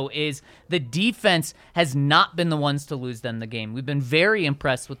Fangio. Is the defense has not been the ones to lose them the game. We've been very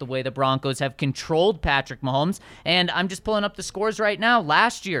impressed with the way the Broncos have controlled Patrick Mahomes, and I'm just pulling up the scores right now.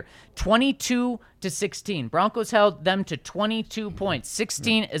 Last year, 22-16. Broncos held them to 22 points.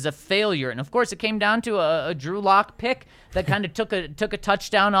 16 is a failure, and of course it came down to a Drew Lock pick that kind of took a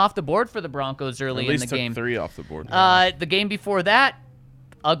touchdown off the board for the Broncos early in the game. At least took 3 off the board. The game before that,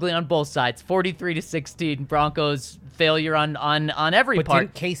 ugly on both sides. 43-16. Broncos failure on every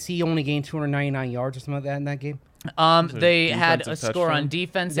part. Didn't KC only gain 299 yards or something like that in that game? They had a score on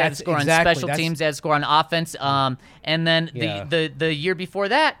defense, they had a score on special teams, they had a score on offense, and then the year before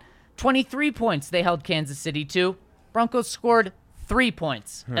that, 23 points they held Kansas City to. Broncos scored 3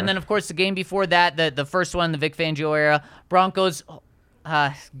 points. And then, of course, the game before that, the first one, the Vic Fangio era, Broncos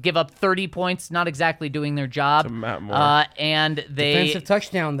give up 30 points, not exactly doing their job. And they defensive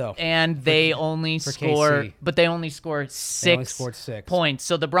touchdown though. And they only score, KC. But they only score 6 points.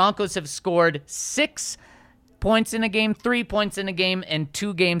 So the Broncos have scored 6 points in a game, 3 points in a game, and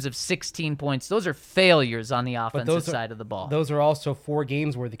 2 games of 16 points. Those are failures on the offensive side of the ball. Those are also 4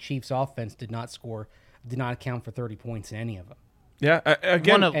 games where the Chiefs' offense did not account for 30 points in any of them. Yeah,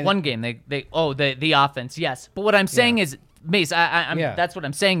 again, one game the offense, yes. But what I'm saying is, Mace, that's what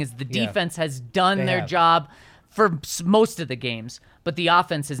I'm saying is the defense has done their job for most of the games, but the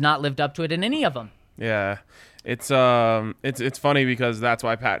offense has not lived up to it in any of them. Yeah, it's funny because that's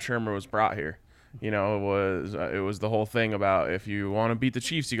why Pat Shurmur was brought here. You know, it was the whole thing about if you want to beat the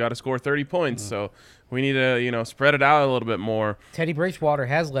Chiefs, you got to score 30 points. So we need to spread it out a little bit more. Teddy Bridgewater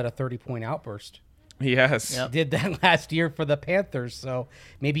has led a 30-point outburst. He has. Yep. Did that last year for the Panthers. So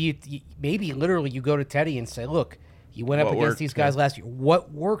maybe literally you go to Teddy and say, look, you went up against these guys last year.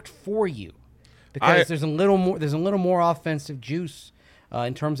 What worked for you? because there's a little more offensive juice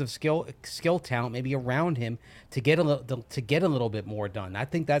in terms of skill talent, maybe around him to get a little bit more done. I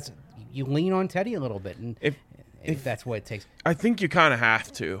think that's you lean on Teddy a little bit, and if that's what it takes. I think you kind of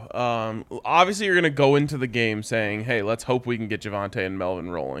have to. Obviously, you're going to go into the game saying, "Hey, let's hope we can get Javonte and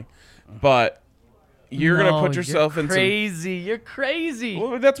Melvin rolling," but you're going to put yourself in crazy. You're crazy.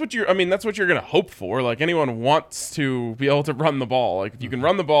 Well, that's what you're going to hope for. Like, anyone wants to be able to run the ball. Like, if you can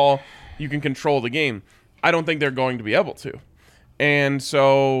run the ball, you can control the game. I don't think they're going to be able to. And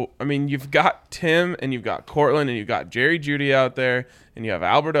so, I mean, you've got Tim and you've got Cortland and you've got Jerry Jeudy out there and you have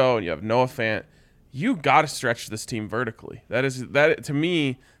Alberto and you have Noah Fant. You got to stretch this team vertically. That to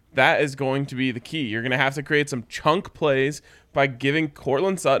me, that is going to be the key. You're going to have to create some chunk plays by giving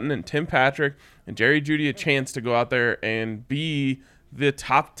Cortland Sutton and Tim Patrick and Jerry Jeudy a chance to go out there and be the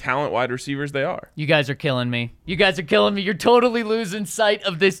top talent wide receivers they are. You guys are killing me. You're totally losing sight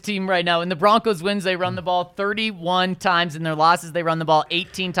of this team right now. In the Broncos wins, they run the ball 31 times. In their losses, they run the ball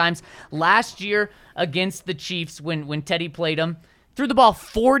 18 times. Last year against the Chiefs, when Teddy played them, threw the ball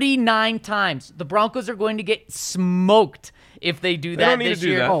 49 times. The Broncos are going to get smoked if they do that this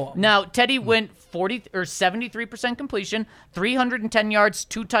year. Now, Teddy went 73% completion, 310 yards,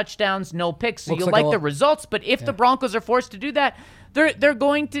 2 touchdowns, no picks. So you like the results, but if the Broncos are forced to do that, they're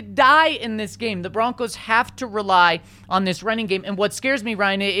going to die in this game. The Broncos have to rely on this running game. And what scares me,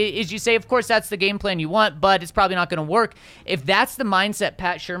 Ryan, is you say, of course, that's the game plan you want, but it's probably not going to work. If that's the mindset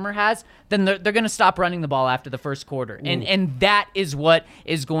Pat Shurmur has, then they're going to stop running the ball after the first quarter. And that is what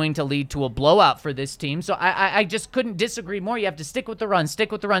is going to lead to a blowout for this team. So I just couldn't disagree more. You have to stick with the run,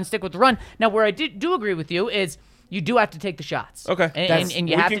 stick with the run, stick with the run. Now, where I do agree with you is you do have to take the shots. Okay. And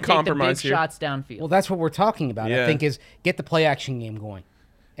you have to take the big shots downfield. Well, that's what we're talking about. Yeah. I think is get the play action game going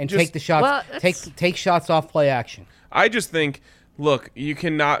and take the shots. Take shots off play action. I just think, look, you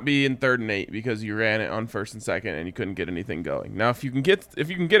cannot be in 3rd and 8 because you ran it on 1st and 2nd and you couldn't get anything going. Now, if you can get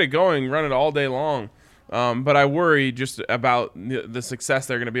it going, run it all day long. But I worry just about the success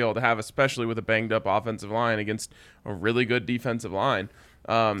they're going to be able to have, especially with a banged up offensive line against a really good defensive line.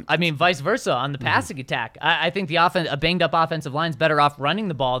 I mean, vice versa on the passing attack. I think a banged up offensive line is better off running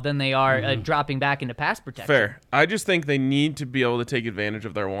the ball than they are dropping back into pass protection. Fair. I just think they need to be able to take advantage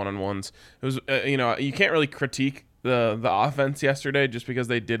of their one-on-ones. It was, you can't really critique the offense yesterday just because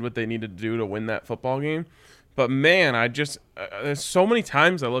they did what they needed to do to win that football game. But man, there's so many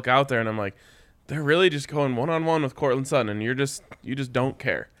times I look out there and I'm like, they're really just going one-on-one with Cortland Sutton, and you just don't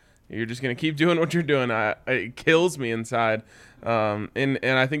care. You're just going to keep doing what you're doing. It kills me inside. And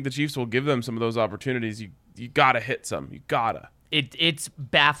I think the Chiefs will give them some of those opportunities. You got to hit some. You got to. It's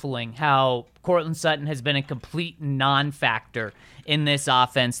baffling how Cortland Sutton has been a complete non-factor in this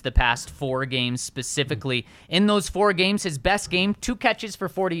offense the past 4 games specifically. In those 4 games, his best game, 2 catches for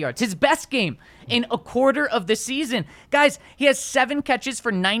 40 yards. His best game in a quarter of the season. Guys, he has 7 catches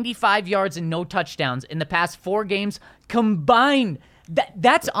for 95 yards and no touchdowns in the past 4 games combined.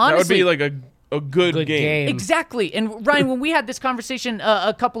 That's honestly... That would be like a good game. Exactly. And Ryan, when we had this conversation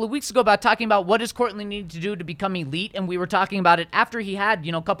a couple of weeks ago about talking about what does Cortland need to do to become elite, and we were talking about it after he had,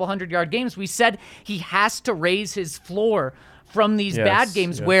 a couple 100-yard games, we said he has to raise his floor from these bad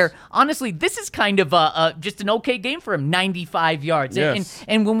games where, honestly, this is kind of just an okay game for him, 95 yards. Yes.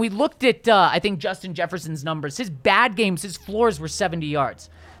 And when we looked at, I think, Justin Jefferson's numbers, his bad games, his floors were 70 yards.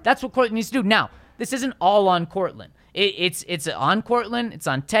 That's what Cortland needs to do. Now, this isn't all on Cortland. It's on Cortland, it's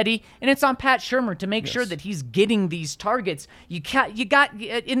on Teddy, and it's on Pat Shurmur to make sure that he's getting these targets. You got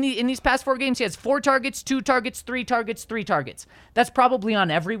in these past 4 games, he has 4 targets, 2 targets, 3 targets, 3 targets. That's probably on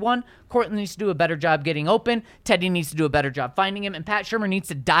everyone. Cortland needs to do a better job getting open. Teddy needs to do a better job finding him, and Pat Shurmur needs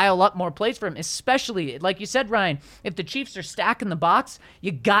to dial up more plays for him, especially, like you said, Ryan, if the Chiefs are stacking the box,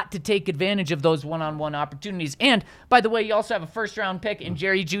 you got to take advantage of those one-on-one opportunities. And, by the way, you also have a first-round pick in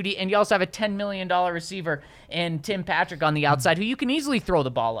Jerry Jeudy, and you also have a $10 million receiver in Tim Patrick on the outside, who you can easily throw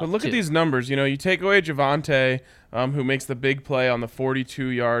the ball up. But look at these numbers. You take away Javonte, who makes the big play on the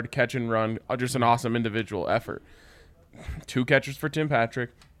 42-yard catch and run, just an awesome individual effort. 2 catches for Tim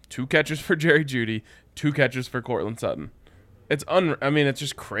Patrick, 2 catches for Jerry Jeudy, 2 catches for Cortland Sutton. It's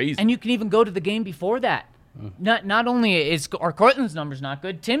just crazy. And you can even go to the game before that. Not only are Cortland's numbers not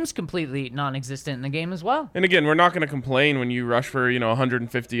good, Tim's completely non-existent in the game as well. And again, we're not going to complain when you rush for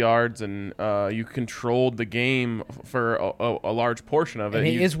 150 yards and you controlled the game for a large portion of it. And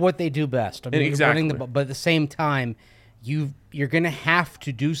it is what they do best. Exactly. But at the same time, you're going to have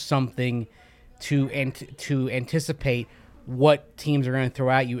to do something to anticipate what teams are going to throw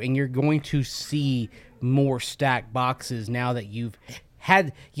at you, and you're going to see more stacked boxes now that you've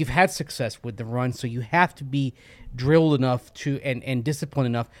had success with the run, so you have to be drilled enough to and disciplined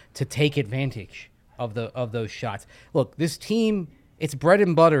enough to take advantage of those shots. Look, this team, its bread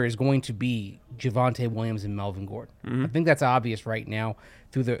and butter is going to be Javonte Williams and Melvin Gordon. I think that's obvious right now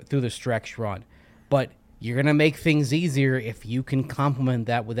through the stretch run. But you're going to make things easier if you can complement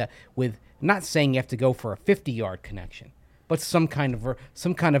that with not saying you have to go for a 50-yard connection, but some kind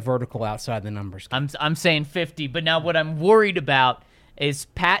of vertical outside the numbers. I'm saying 50, but now what I'm worried about is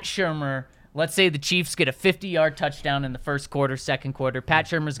Pat Shurmur. Let's say the Chiefs get a 50-yard touchdown in the first quarter, second quarter. Pat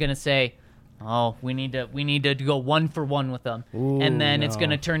Shurmur's going to say, "Oh, we need to go 1 for 1 with them," and then it's going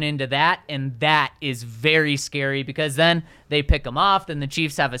to turn into that, and that is very scary because then they pick them off. Then the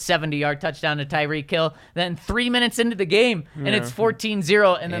Chiefs have a 70-yard touchdown to Tyreek Hill. Then 3 minutes into the game, and it's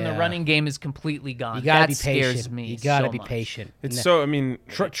 14-0, and then the running game is completely gone. You gotta that be patient. Scares me. You gotta so be much. patient.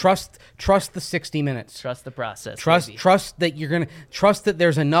 Trust the 60 minutes. Trust the process. Trust that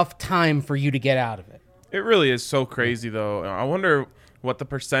there's enough time for you to get out of it. It really is so crazy, though. I wonder what the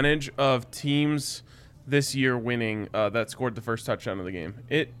percentage of teams this year winning that scored the first touchdown of the game.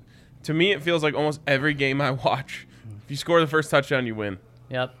 To me, it feels like almost every game I watch, if you score the first touchdown, you win.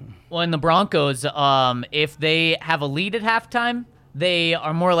 Yep. Well, in the Broncos, if they have a lead at halftime, they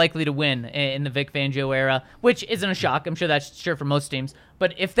are more likely to win in the Vic Fangio era, which isn't a shock. I'm sure that's true for most teams.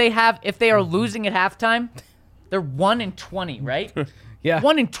 But if they are losing at halftime, they're 1-20, right? Yeah.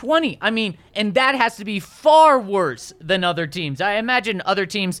 1-20. I mean, and that has to be far worse than other teams. I imagine other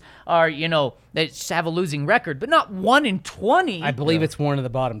teams are, they just have a losing record, but not 1-20. I believe it's one of the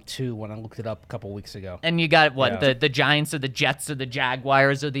bottom 2 when I looked it up a couple weeks ago. And you got the Giants or the Jets or the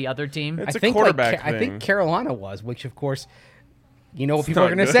Jaguars or the other team. It's I a think quarterback thing. I think Carolina was, which of course, you know what people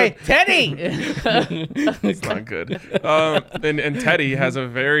are going to say, Teddy. It's not good. And Teddy has a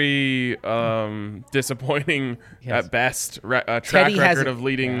very disappointing, at best, track record of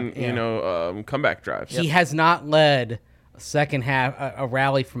leading, comeback drives. He has not led a second half, a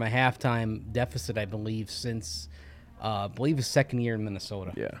rally from a halftime deficit, I believe, since his second year in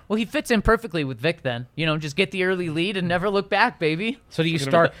Minnesota. Yeah. Well, he fits in perfectly with Vic then. Just get the early lead and never look back, baby. So do you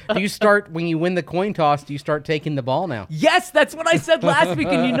start when you win the coin toss, do you start taking the ball now? Yes, that's what I said last week.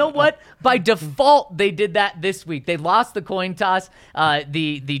 And you know what? By default, they did that this week. They lost the coin toss.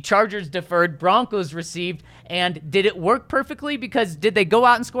 The Chargers deferred. Broncos received. And did it work perfectly? Because did they go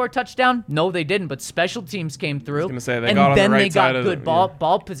out and score a touchdown? No, they didn't. But special teams came through. I was going to say, they got on the right side of it. And then they got good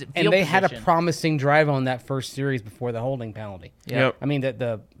ball position. And they had a promising drive on that first series before the holding penalty. Yep. I mean,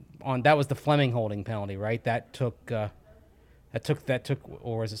 that was the Fleming holding penalty, right? That took, or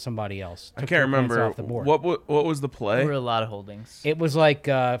was it somebody else? I can't remember. Off the board. What was the play? There were a lot of holdings. It was like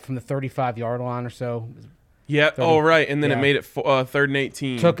from the 35-yard line or so. Yeah. Oh, right. And then it made it 3rd and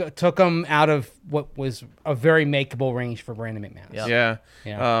 18. Took them out of what was a very makeable range for Brandon McManus.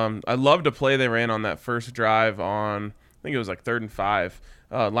 Yeah. I loved a play they ran on that first drive on, I think it was like 3rd and 5.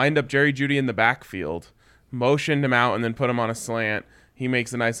 Lined up Jerry Jeudy in the backfield, motioned him out, and then put him on a slant. He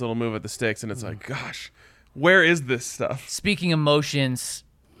makes a nice little move at the sticks, and it's like, gosh, where is this stuff? Speaking of motions,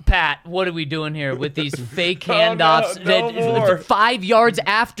 Pat, what are we doing here with these fake handoffs? No more. 5 yards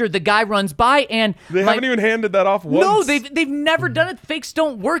after the guy runs by, and They haven't even handed that off once. No, they've never done it. Fakes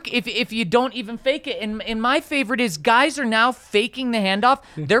don't work if you don't even fake it. And my favorite is guys are now faking the handoff.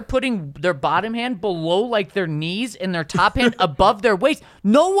 They're putting their bottom hand below like their knees and their top hand above their waist.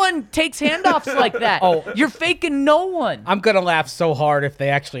 No one takes handoffs like that. You're faking no one. I'm gonna laugh so hard if they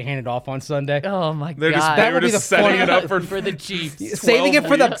actually hand it off on Sunday. Oh my They god, were just setting it up for the Chiefs. Saving it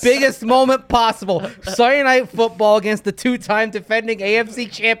for the biggest moment possible. Sunday Night Football against the 2-time defending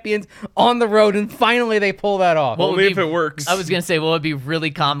AFC champions on the road, and finally they pull that off. Only if it works. I was going to say, what would be really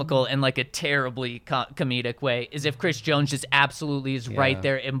comical in like a terribly comedic way is if Chris Jones just absolutely is right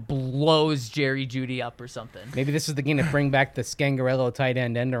there and blows Jerry Jeudy up or something. Maybe this is the game to bring back the Scangarello tight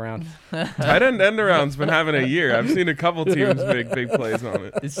end around. Tight end around's been having a year. I've seen a couple teams make big plays on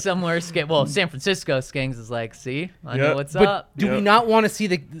it. It's somewhere, San Francisco Skangs is like, see, I know what's up. Do we not want to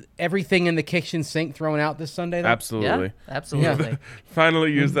see everything in the kitchen sink thrown out this Sunday, though? Absolutely. Yeah, absolutely.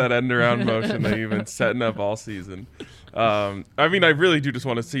 Finally use that end around motion that you've been setting up all season. I mean, I really do just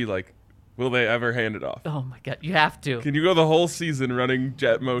want to see, like, will they ever hand it off? Oh my God, you have to. Can you go the whole season running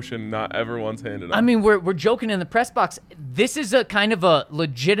jet motion, not ever once hand it off? I mean, we're joking in the press box. This is a kind of a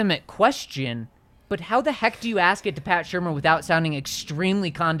legitimate question, but how the heck do you ask it to Pat Shurmur without sounding extremely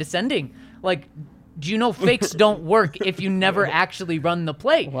condescending? Like, do you know fakes don't work if you never actually run the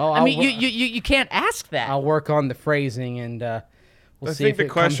play? Well, I mean, you can't ask that. I'll work on the phrasing, and we'll see if the it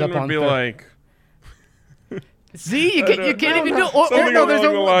comes question up would on be like, See, you can't even do it. Something along the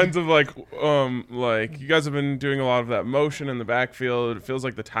lines of like you guys have been doing a lot of that motion in the backfield. It feels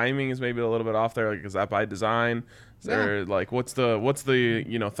like the timing is maybe a little bit off there. Like, is that by design? Is there, like, what's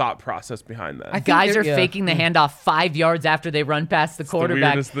the thought process behind that? Guys are faking the handoff 5 yards after they run past the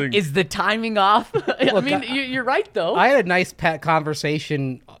quarterback. Is the timing off? You're right though. I had a nice Pat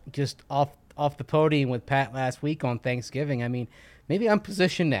conversation just off the podium with Pat last week on Thanksgiving. I mean, maybe I'm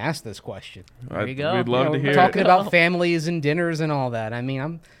positioned to ask this question. There you go. We'd love to hear talking about families and dinners and all that. I mean,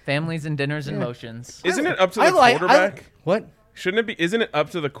 I'm families and dinners and motions. Isn't it up to the quarterback? What? Shouldn't it be? Isn't it up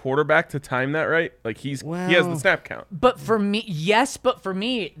to the quarterback to time that right? Like he has the snap count. But for me, yes. But for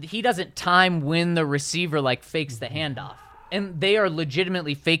me, he doesn't time when the receiver fakes the handoff, and they are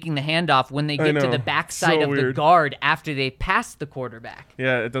legitimately faking the handoff when they get to the backside of the guard after they pass the quarterback.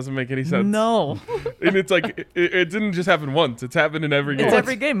 Yeah, it doesn't make any sense. No, and it's like it didn't just happen once. It's happened in every game. It's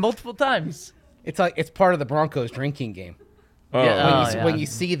every game, multiple times. It's like it's part of the Broncos drinking game. When you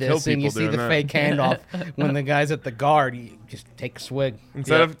see this and you see the fake handoff when the guy's at the guard, you just take a swig.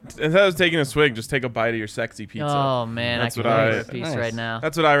 Instead of taking a swig, just take a bite of your sexy pizza. Oh man, that's I can eat a piece right now.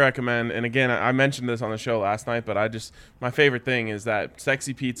 That's what I recommend. And again, I mentioned this on the show last night, but my favorite thing is that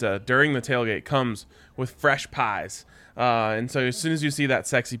sexy pizza during the tailgate comes with fresh pies. And so as soon as you see that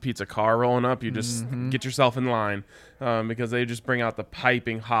sexy pizza car rolling up, you just get yourself in line because they just bring out the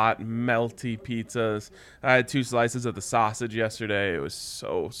piping hot, melty pizzas. I had 2 slices of the sausage yesterday. It was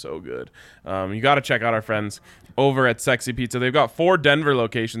so, so good. You got to check out our friends over at Sexy Pizza. They've got 4 Denver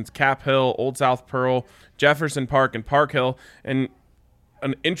locations: Cap Hill, Old South Pearl, Jefferson Park, and Park Hill. And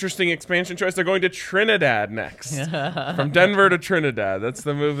an interesting expansion choice. They're going to Trinidad next. From Denver to Trinidad. That's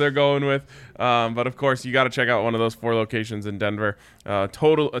the move they're going with. But, of course, you got to check out one of those 4 locations in Denver.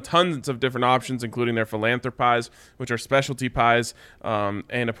 Tons of different options, including their philanthropy pies, which are specialty pies.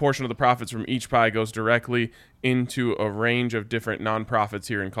 And a portion of the profits from each pie goes directly into a range of different nonprofits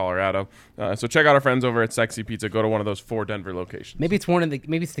here in Colorado. So check out our friends over at Sexy Pizza. Go to one of those 4 Denver locations. Maybe it's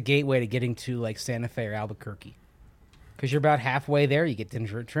the gateway to getting to like Santa Fe or Albuquerque. Because you're about halfway there, you get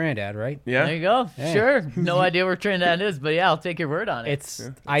to Trinidad, right? Yeah. There you go. Yeah. Sure. No idea where Trinidad is, but yeah, I'll take your word on it. It's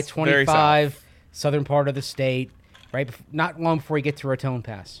I-25, southern part of the state, right? Not long before you get to Raton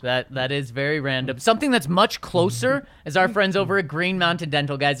Pass. That is very random. Something that's much closer is our friends over at Green Mountain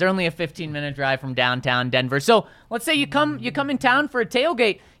Dental, guys. They're only a 15-minute drive from downtown Denver. So let's say you come in town for a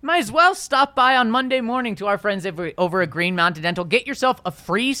tailgate. You might as well stop by on Monday morning to our friends over at Green Mountain Dental. Get yourself a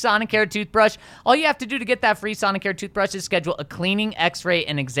free Sonicare toothbrush. All you have to do to get that free Sonicare toothbrush is schedule a cleaning, x-ray,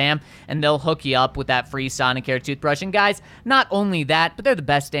 and exam, and they'll hook you up with that free Sonicare toothbrush. And guys, not only that, but they're the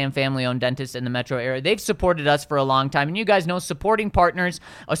best damn family-owned dentist in the metro area. They've supported us for a long time, and you guys know supporting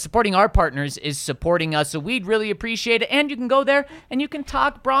our partners is supporting us, so we'd really appreciate it. And you can go there and you can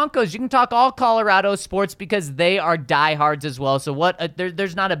talk Broncos. You can talk all Colorado sports because they are diehards as well. So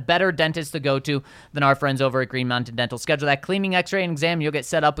there's not a better dentist to go to than our friends over at Green Mountain Dental. Schedule that cleaning, x-ray, and exam. You'll get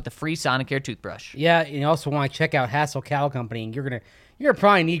set up with a free Sonicare toothbrush. Yeah, and you also want to check out Hassel Cattle Company, and you're gonna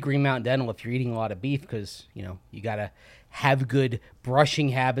probably need Green Mountain Dental if you're eating a lot of beef because you gotta have good brushing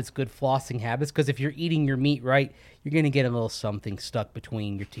habits, good flossing habits, because if you're eating your meat right, you're going to get a little something stuck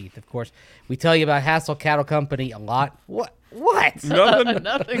between your teeth. Of course, we tell you about Hassel Cattle Company a lot. What? Nothing.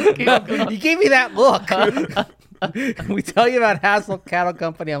 You gave me that look. We tell you about Hassel Cattle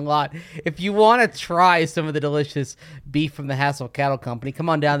Company a lot. If you want to try some of the delicious beef from the Hassel Cattle Company, come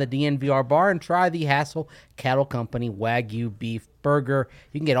on down to the DNVR bar and try the Hassel Cattle Company Wagyu beef burger.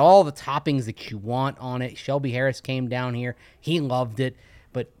 You can get all the toppings that you want on it. Shelby Harris came down here. He loved it.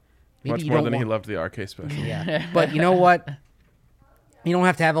 But maybe much more than he loved the RK special. Yeah. But you know what? You don't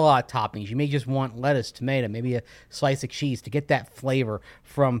have to have a lot of toppings. You may just want lettuce, tomato, maybe a slice of cheese to get that flavor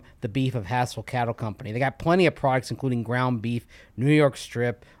from the beef of Hassel Cattle Company. They got plenty of products, including ground beef, New York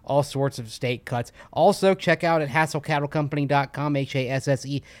strip, all sorts of steak cuts. Also, check out at HasselCattleCompany.com,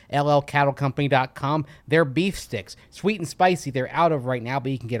 HASSELL CattleCompany.com. Their beef sticks, sweet and spicy, they're out of right now,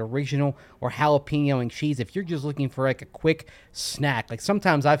 but you can get original or jalapeno and cheese if you're just looking for like a quick snack. Like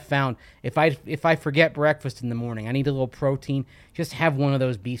sometimes I've found if I forget breakfast in the morning, I need a little protein, just have one of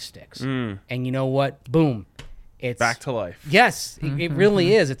those beef sticks. And you know what? Boom. It's back to life. Yes, it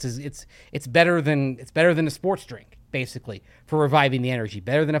really is. It's better than a sports drink, basically, for reviving the energy.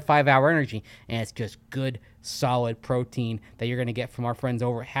 Better than a 5-hour energy, and it's just good, solid protein that you're going to get from our friends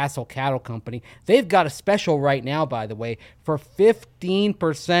over at Hassel Cattle Company. They've got a special right now, by the way, for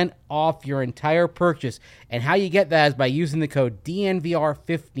 15% off your entire purchase. And how you get that is by using the code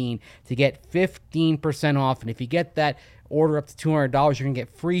DNVR15 to get 15% off. And if you get that order up to $200, you're going to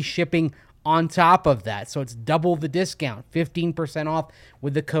get free shipping on top of that. So it's double the discount, 15% off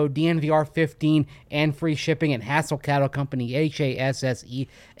with the code DNVR15 and free shipping at Hassel Cattle Company, HASSELL,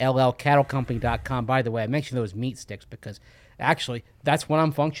 cattlecompany.com. By the way, I mentioned those meat sticks because actually that's what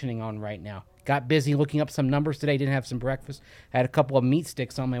I'm functioning on right now. Got busy looking up some numbers today, didn't have some breakfast. Had a couple of meat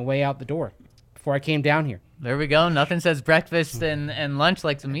sticks on my way out the door before I came down here. There we go. Nothing says breakfast and lunch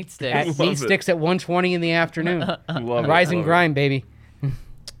like some meat sticks. Meat sticks at 1:20 in the afternoon. Rise and grind, baby.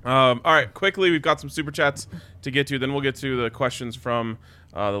 All right, quickly, we've got some super chats to get to. Then we'll get to the questions from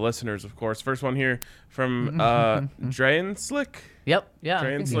the listeners, of course. First one here from Drain Slick. Yep, yeah,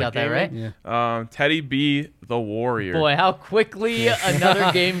 I think you got that right. Yeah. Teddy B, the Warrior. Boy, how quickly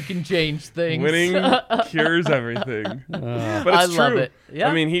another game can change things. Winning cures everything. But it's I true. love it. Yeah.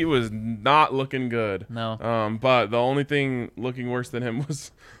 I mean, he was not looking good. No. But the only thing looking worse than him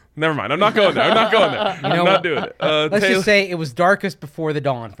was... Never mind. I'm not going there. I'm not doing it. Let's just say it was darkest before the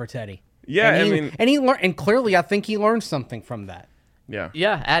dawn for Teddy. Yeah, and he learned, and clearly I think he learned something from that.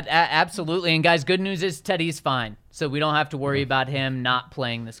 Yeah, absolutely. And guys, good news is Teddy's fine, so we don't have to worry about him not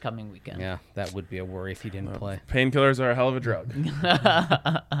playing this coming weekend. Yeah, that would be a worry if he didn't play. Painkillers are a hell of a drug.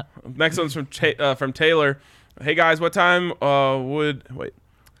 Next one's from Taylor. Hey guys,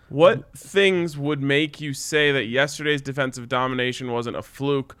 what things would make you say that yesterday's defensive domination wasn't a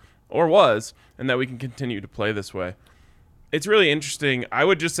fluke, or was, and that we can continue to play this way? It's really interesting. I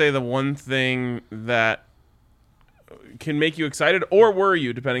would just say the one thing that can make you excited or worry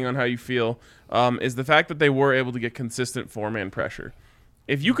you, depending on how you feel, is the fact that they were able to get consistent four-man pressure.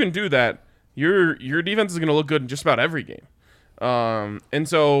 If you can do that, your defense is going to look good in just about every game. And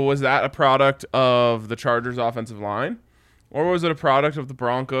so was that a product of the Chargers' offensive line? Or was it a product of the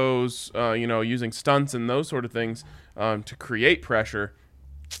Broncos, using stunts and those sort of things to create pressure?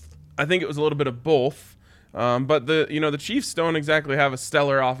 I think it was a little bit of both. But the Chiefs don't exactly have a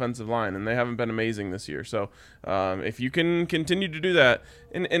stellar offensive line, and they haven't been amazing this year. So if you can continue to do that,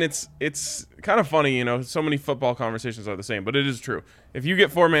 and it's kind of funny, so many football conversations are the same, but it is true. If you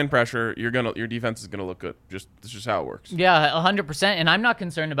get four-man pressure, your defense is gonna look good. That's just how it works. Yeah, 100%. And I'm not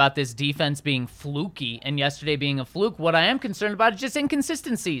concerned about this defense being fluky and yesterday being a fluke. What I am concerned about is just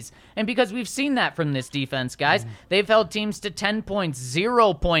inconsistencies. And because we've seen that from this defense, guys, they've held teams to 10 points,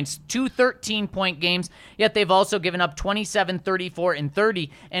 0 points, 2 13-point games, yet they've also given up 27, 34, and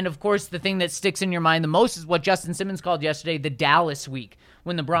 30. And of course, the thing that sticks in your mind the most is what Justin Simmons called yesterday the Dallas week,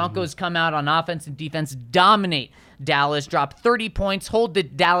 when the Broncos come out on offense and defense, dominate Dallas, drop 30 points, hold the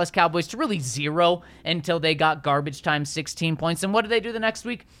Dallas Cowboys to really 0 until they got garbage time 16 points. And what do they do the next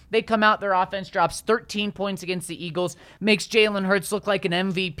week? They come out, their offense drops 13 points against the Eagles, makes Jalen Hurts look like an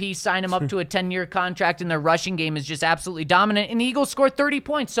MVP, sign him up to a 10-year contract, and their rushing game is just absolutely dominant, and the Eagles score 30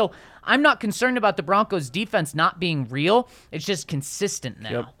 points. So I'm not concerned about the Broncos' defense not being real. It's just consistent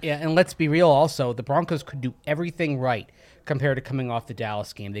now. Yep. Yeah, and let's be real also, the Broncos could do everything right compared to coming off the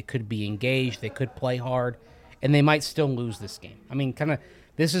Dallas game. They could be engaged, they could play hard, and they might still lose this game. I mean,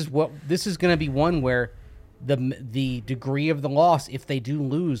 this is going to be one where the degree of the loss, if they do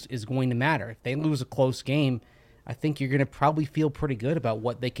lose, is going to matter. If they lose a close game, I think you're going to probably feel pretty good about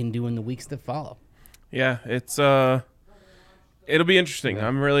what they can do in the weeks that follow. Yeah, it'll be interesting. Yeah.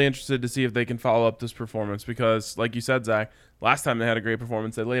 I'm really interested to see if they can follow up this performance because, like you said, Zach, last time they had a great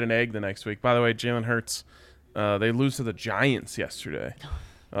performance, they laid an egg the next week. By the way, Jalen Hurts, they lose to the Giants yesterday.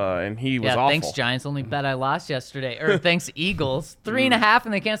 And he was awful. Thanks, Giants. Only bet I lost yesterday. Or thanks, Eagles. 3.5,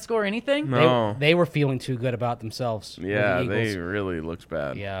 and they can't score anything? No. They were feeling too good about themselves. Yeah, they really looked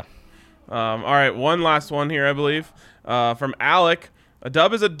bad. Yeah. All right, one last one here, I believe. From Alec. A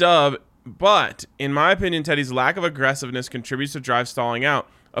dub is a dub, but in my opinion, Teddy's lack of aggressiveness contributes to drive stalling out.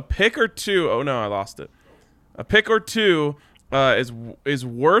 A pick or two. Oh, no, I lost it. A pick or two is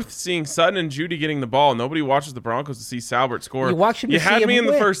worth seeing Sutton and Judy getting the ball. Nobody watches the Broncos to see Salbert score. You watch him. You had me in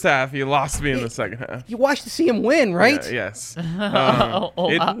win. The first half. You lost me in the second half. You watched to see him win, right? Yeah, yes.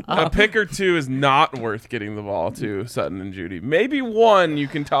 A pick or two is not worth getting the ball to Sutton and Judy. Maybe one you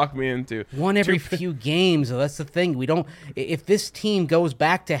can talk me into. One every few games. Though. That's the thing. We don't. If this team goes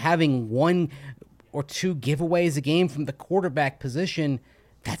back to having one or two giveaways a game from the quarterback position,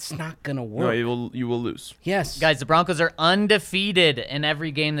 that's not going to work. No, you will lose. Yes. Guys, the Broncos are undefeated in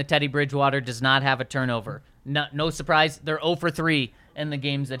every game that Teddy Bridgewater does not have a turnover. No surprise, they're 0 for 3 in the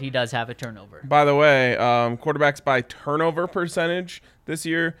games that he does have a turnover. By the way, quarterbacks by turnover percentage this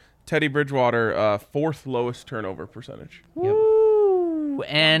year, Teddy Bridgewater, fourth lowest turnover percentage. Woo!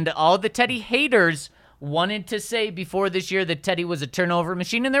 And all the Teddy haters wanted to say before this year that Teddy was a turnover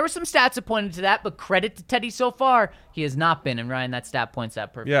machine, and there were some stats that pointed to that, but credit to Teddy so far, he has not been. And Ryan, that stat points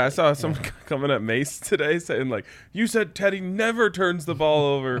that perfectly. Yeah, I saw someone coming at Mace today saying, like, you said Teddy never turns the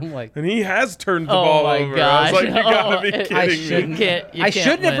ball over, and he has turned the ball over. Gosh. I was like, you gotta be kidding me. You I can't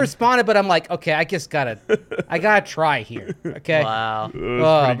shouldn't have win. responded, but I'm like, okay, I gotta try here. Okay. Wow. It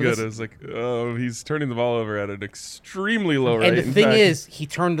was pretty good. It was like, oh, he's turning the ball over at an extremely low rate. And the In thing fact, is, he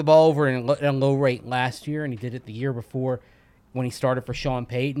turned the ball over at a low rate last year, and he did it the year before when he started for Sean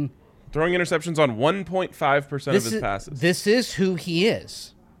Payton. throwing interceptions on 1.5% of his passes. This is who he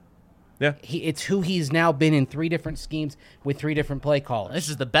is. Yeah. It's who he's now been in 3 different schemes with 3 different play callers. This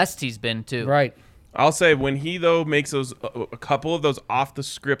is the best he's been, too. Right. I'll say when he, though, makes those a couple of those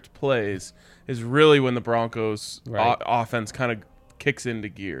off-the-script plays is really when the Broncos offense kind of kicks into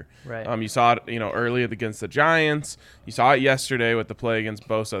gear. Right. You saw it, early against the Giants. You saw it yesterday with the play against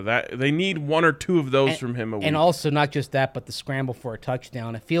Bosa. That they need 1 or 2 of those from him a week. And also not just that, but the scramble for a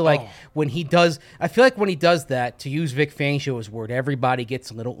touchdown. I feel like when he does that, to use Vic Fangio's word, everybody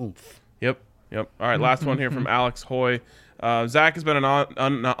gets a little oomph. Yep. All right, last one here from Alex Hoy. Zach has been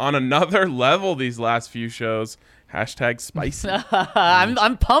on another level these last few shows. #spicy.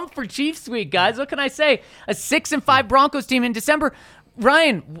 I'm pumped for Chiefs week, guys. What can I say? A 6-5 Broncos team in December.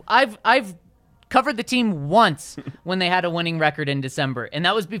 Ryan, I've covered the team once when they had a winning record in December, and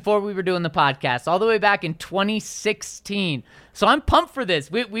that was before we were doing the podcast, all the way back in 2016. So I'm pumped for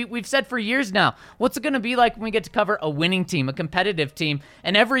this. We've said for years now, what's it going to be like when we get to cover a winning team, a competitive team?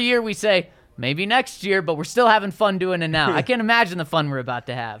 And every year we say, maybe next year, but we're still having fun doing it now. I can't imagine the fun we're about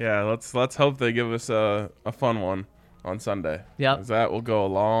to have. Yeah, let's hope they give us a fun one on Sunday. Yep. 'Cause that will go a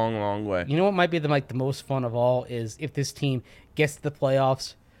long, long way. You know what might be the most fun of all is if this team gets to the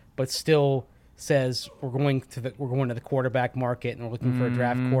playoffs, but still says we're going to the quarterback market and we're looking for a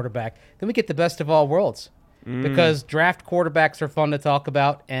draft quarterback. Then we get the best of all worlds. Because draft quarterbacks are fun to talk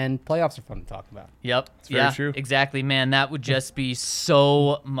about and playoffs are fun to talk about. Yep. very true. Exactly, man. That would just be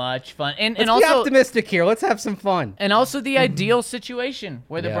so much fun. And Let's also be optimistic here. Let's have some fun. And also the ideal situation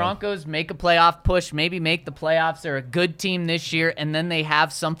where the Yeah. Broncos make a playoff push, maybe make the playoffs. They're a good team this year, and then they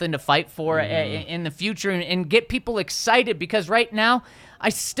have something to fight for in the future and get people excited. Because right now, I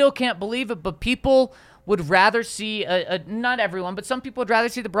still can't believe it, but people would rather see, not everyone, but some people would rather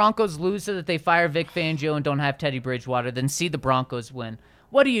see the Broncos lose so that they fire Vic Fangio and don't have Teddy Bridgewater than see the Broncos win.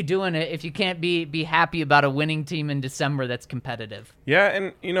 What are you doing if you can't be happy about a winning team in December that's competitive? Yeah,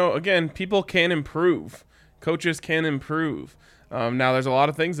 and, again, people can improve. Coaches can improve. Now, there's a lot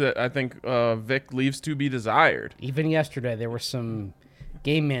of things that I think Vic leaves to be desired. Even yesterday, there were some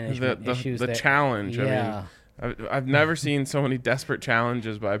game management issues. The challenge. Yeah. I mean, I've never seen so many desperate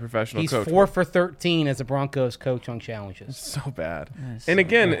challenges by a professional He's coach. 4 for 13 as a Broncos coach on challenges. So bad. And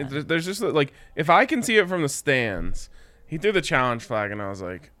again, there's just like, if I can see it from the stands, he threw the challenge flag, and I was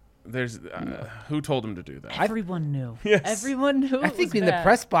like, "There's who told him to do that?" Everyone knew. Yes. Everyone knew. I think in the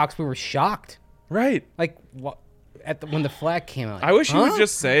press box we were shocked. Right. Like what? When the flag came out. I wish he would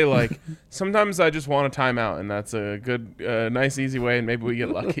just say, like, sometimes I just want a timeout, and that's a good, nice, easy way, and maybe we get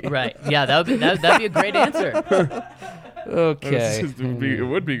lucky. Right. Yeah, that'd be a great answer. Okay. It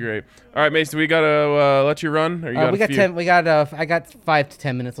would be great. All right, Mason, we gotta let you run. Or you got we a got few? 10. We got. I got 5 to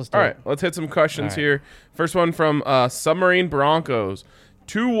 10 minutes. Let's do All it. right, let's hit some questions All right. here. First one from Submarine Broncos.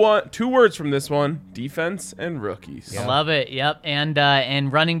 Two words from this one: defense and rookies. I love it. Yep.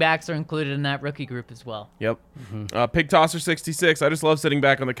 And running backs are included in that rookie group as well. Yep. Pig Tosser 66. I just love sitting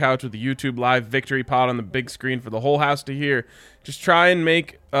back on the couch with the YouTube live victory pod on the big screen for the whole house to hear. Just try and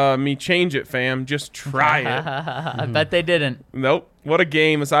make me change it, fam. Just try it. I bet they didn't. Nope. What a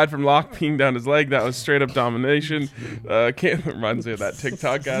game. Aside from Locke peeing down his leg, that was straight up domination. Reminds me of that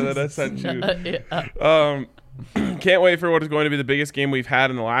TikTok guy that I sent you. Can't wait for what is going to be the biggest game we've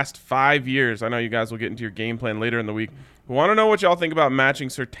had in the last 5 years. I know you guys will get into your game plan later in the week. We want to know what y'all think about matching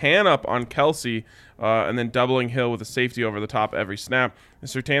Surtain up on Kelsey and then doubling Hill with a safety over the top every snap.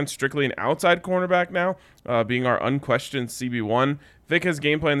 Is Surtain strictly an outside cornerback now, being our unquestioned CB1? Vic has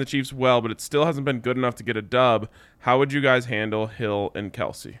game planned the Chiefs well, but it still hasn't been good enough to get a dub. How would you guys handle Hill and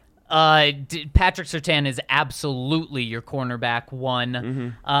Kelsey? Patrick Surtain is absolutely your cornerback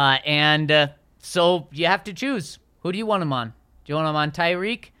one. So you have to choose. Who do you want him on? Do you want him on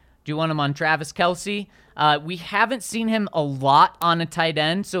Tyreek? Do you want him on Travis Kelsey? We haven't seen him a lot on a tight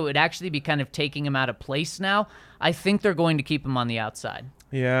end, so it'd actually be kind of taking him out of place now. I think they're going to keep him on the outside.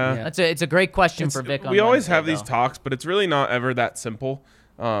 Yeah. It's a great question for Vic. We always have these talks, but it's really not ever that simple.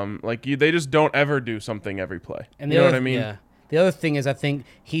 They just don't ever do something every play. And you know what I mean? Yeah. The other thing is I think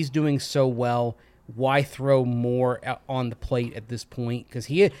he's doing so well. Why throw more on the plate at this point? Because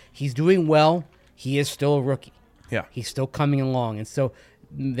he's doing well. he is still a rookie. Yeah. He's still coming along. And so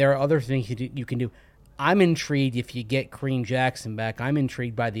there are other things you can do. I'm intrigued if you get Kareem Jackson back. I'm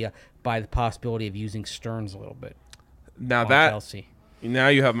intrigued by the possibility of using Stearns a little bit. Now Kelsey. Now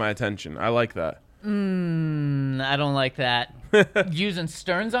you have my attention. I like that. I don't like that. Using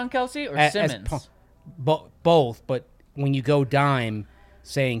Stearns on Kelsey or Simmons? Both, but when you go dime,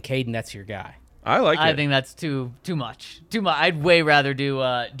 saying Caden, that's your guy. I like it. I think that's too much. I'd way rather do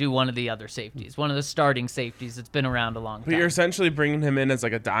one of the other safeties, one of the starting safeties that's been around a long time. But you're essentially bringing him in as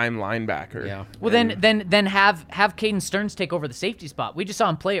like a dime linebacker. Yeah. Well, then have Caden Stearns take over the safety spot. We just saw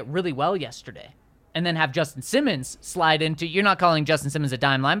him play it really well yesterday. And then have Justin Simmons slide into. You're not calling Justin Simmons a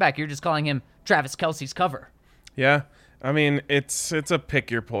dime linebacker. You're just calling him Travis Kelce's cover. Yeah. I mean, it's a pick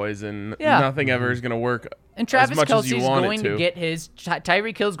your poison. Yeah. Nothing ever is going to work. And Travis as much as you Kelce's want going it to get his.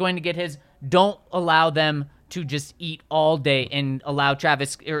 Tyreek Hill's going to get his. Don't allow them to just eat all day and allow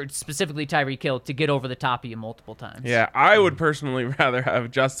Travis, or specifically Tyreek Hill, to get over the top of you multiple times. Yeah, I would personally rather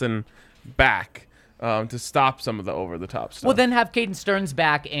have Justin back to stop some of the over-the-top stuff. Well, then have Caden Stearns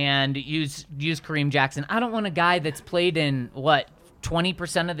back and use Kareem Jackson. I don't want a guy that's played in,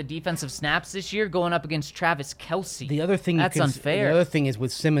 20% of the defensive snaps this year going up against Travis Kelce. The other thing that's unfair. The other thing is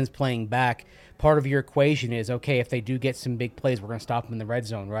with Simmons playing back, part of your equation is, okay, if they do get some big plays, we're going to stop them in the red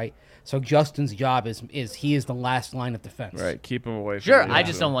zone, right? So Justin's job is he is the last line of defense. Right, keep him away from Sure, the I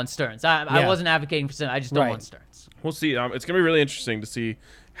just don't want Stearns. I wasn't advocating for Simmons. I just don't want Stearns. We'll see. It's going to be really interesting to see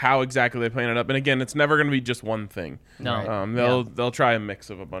how exactly they plan it up. And again, it's never going to be just one thing. No. They'll try a mix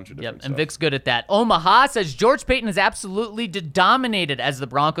of a bunch of different stuff. And Vic's good at that. Omaha says George Paton has absolutely dominated as the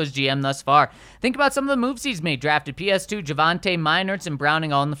Broncos GM thus far. Think about some of the moves he's made. Drafted PS2, Javonte, Meinertz, and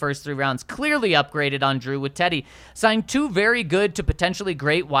Browning all in the first 3 rounds. Clearly upgraded on Drew with Teddy. Signed 2 very good to potentially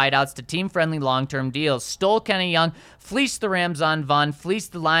great wideouts to team-friendly long-term deals. Stole Kenny Young, fleeced the Rams on Vaughn,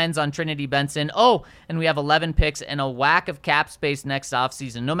 fleeced the Lions on Trinity Benson. Oh, and we have 11 picks and a whack of cap space next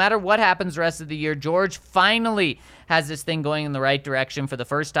offseason. No matter what happens the rest of the year, George finally has this thing going in the right direction for the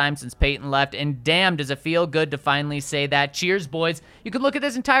first time since Peyton left, and damn, does it feel good to finally say that. Cheers, boys. You can look at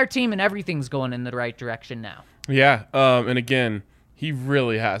this entire team, and everything's going in the right direction now. Yeah, and again, he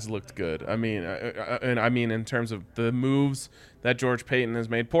really has looked good. I mean, in terms of the moves that George Paton has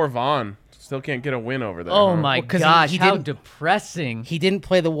made. Poor Vaughn still can't get a win over there. Oh, my gosh, how depressing. He didn't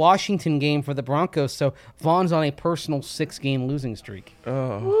play the Washington game for the Broncos, so Vaughn's on a personal 6-game losing streak.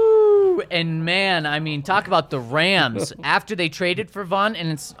 Woo. And, man, I mean, talk about the Rams. After they traded for Vaughn, and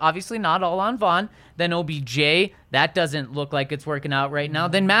it's obviously not all on Vaughn, then OBJ, that doesn't look like it's working out right now.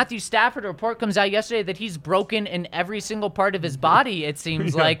 Then Matthew Stafford, a report comes out yesterday that he's broken in every single part of his body, it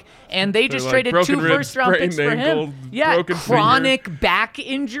seems like. And they just traded 2 first-round picks for him. Yeah, chronic back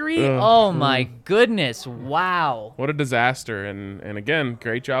injury. Oh, my goodness. Wow. What a disaster. And again,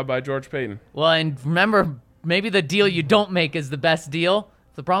 great job by George Paton. Well, and remember, maybe the deal you don't make is the best deal.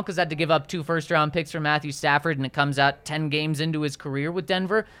 The Broncos had to give up 2 first-round picks for Matthew Stafford, and it comes out 10 games into his career with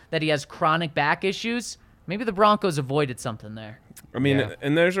Denver that he has chronic back issues. Maybe the Broncos avoided something there. I mean,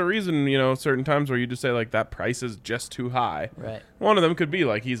 and there's a reason, certain times where you just say, like, that price is just too high. Right. One of them could be,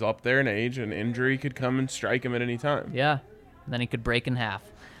 like, he's up there in age, and injury could come and strike him at any time. Yeah, and then he could break in half.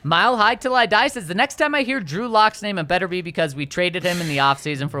 Mile High Till I Die says, the next time I hear Drew Lock's name, it better be because we traded him in the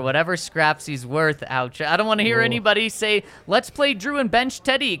offseason for whatever scraps he's worth. Ouch. I don't want to hear anybody say, let's play Drew and bench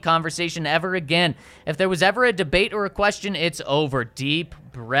Teddy conversation ever again. If there was ever a debate or a question, it's over. Deep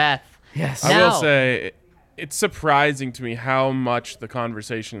breath. Yes. I will say, it's surprising to me how much the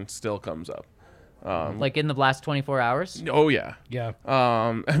conversation still comes up. Like in the last 24 hours? Oh, yeah. Yeah.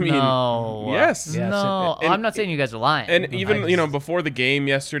 I mean, no. yes. No. I'm not saying you guys are lying. And even, before the game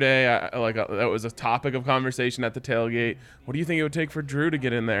yesterday, that was a topic of conversation at the tailgate. What do you think it would take for Drew to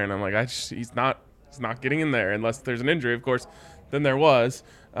get in there? And I'm like, he's not getting in there unless there's an injury, of course. Then there was.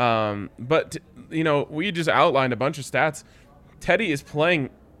 But we just outlined a bunch of stats. Teddy is playing.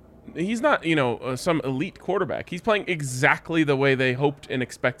 He's not, some elite quarterback. He's playing exactly the way they hoped and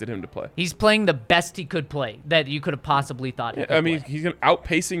expected him to play. He's playing the best he could play that you could have possibly thought he could play. He's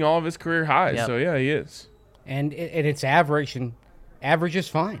outpacing all of his career highs. Yep. So, yeah, he is. And it's average, and average is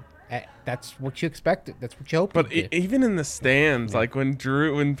fine. That's what you expected. That's what you hoped. But even in the stands, like when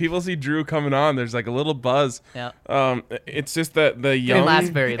people see Drew coming on, there's like a little buzz. Yeah. It's just that the young. Didn't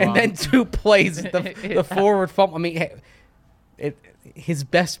last very long. And then 2 plays, the forward fumble. I mean, his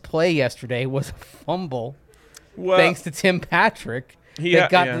best play yesterday was a fumble, thanks to Tim Patrick.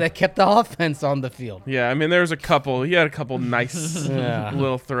 That kept the offense on the field. Yeah, I mean, he had a couple nice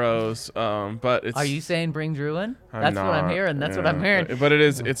little throws, but it's. Are you saying bring Drew in? That's what I'm hearing. That's what I'm hearing. But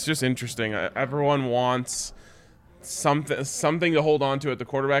it's just interesting. Everyone wants something to hold on to at the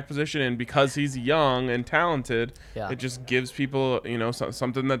quarterback position, and because he's young and talented, it just gives people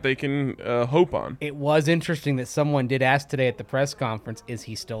something that they can hope on. It was interesting that someone did ask today at the press conference, is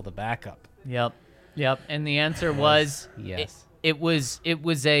he still the backup? Yep, and the answer was yes. It was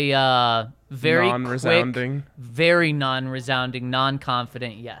a very non-resounding, quick, very non-resounding,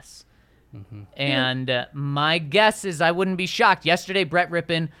 non-confident yes. Mm-hmm. And my guess is I wouldn't be shocked. Yesterday, Brett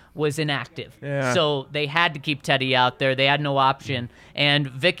Rippon was inactive. Yeah. So they had to keep Teddy out there. They had no option. And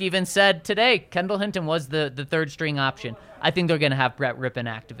Vic even said today, Kendall Hinton was the third string option. I think they're going to have Brett Rippon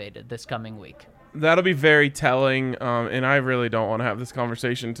activated this coming week. That'll be very telling, and I really don't want to have this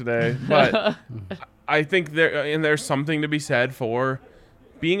conversation today. But I think there's something to be said for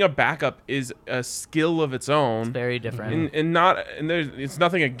being a backup is a skill of its own. It's very different. And it's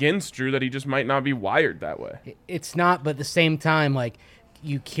nothing against Drew that he just might not be wired that way. It's not, but at the same time, like,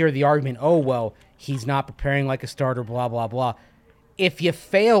 you hear the argument, oh, well, he's not preparing like a starter, blah, blah, blah. If you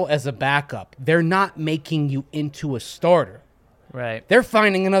fail as a backup, they're not making you into a starter. Right. They're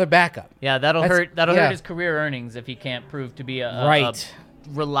finding another backup. Yeah, that'll hurt his career earnings if he can't prove to be a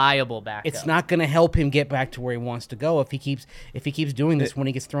reliable backup. It's not going to help him get back to where he wants to go if he keeps doing this when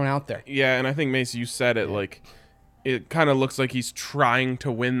he gets thrown out there. Yeah, and I think, Mace, you said it, like, it kind of looks like he's trying to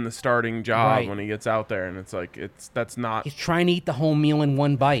win the starting job when he gets out there, and it's like that's not. He's trying to eat the whole meal in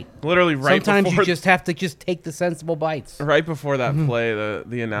one bite. Literally, sometimes you just have to take the sensible bites. Right before that play,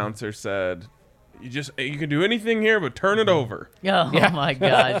 the announcer said, You can do anything here, but turn it over. Oh my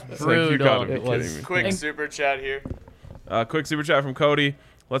gosh, brutal! Like, you gotta be kidding me. Quick super chat here. Quick super chat from Cody.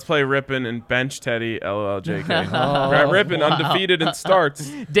 Let's play Rippon and bench Teddy. LLJK. Rippon undefeated in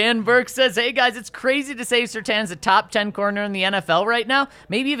starts. Dan Burke says, "Hey guys, it's crazy to say Surtain's a top 10 corner in the NFL right now.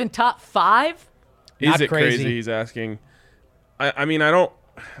 Maybe even top 5." Is it crazy? He's asking. I mean, I don't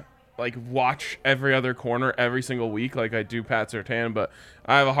watch every other corner every single week like I do Pat Surtain, but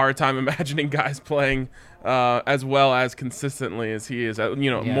I have a hard time imagining guys playing as well as consistently as he is.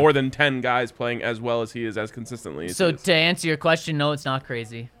 More than 10 guys playing as well as he is as consistently as he is. To answer your question, no, it's not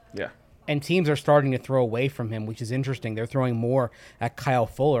crazy. Yeah. And teams are starting to throw away from him, which is interesting. They're throwing more at Kyle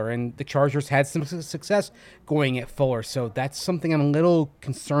Fuller, and the Chargers had some success going at Fuller, so that's something I'm a little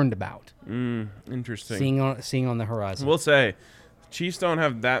concerned about. Interesting. Seeing on the horizon. We'll say Chiefs don't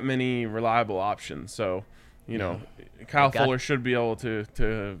have that many reliable options, so Kyle Fuller should be able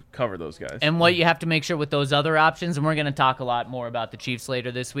to cover those guys. And what you have to make sure with those other options, and we're going to talk a lot more about the Chiefs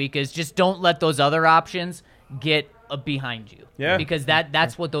later this week, is just don't let those other options get behind you. Yeah. Because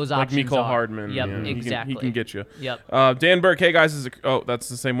that's what those options are. Like Mecole are. Hardman. Yep, yeah. exactly. He can get you. Yep. Dan Burke, hey guys, that's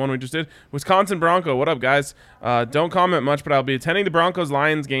the same one we just did. Wisconsin Bronco, what up guys? Don't comment much, but I'll be attending the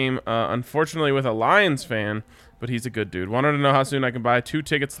Broncos-Lions game, unfortunately with a Lions fan, but he's a good dude. Wanted to know how soon I can buy 2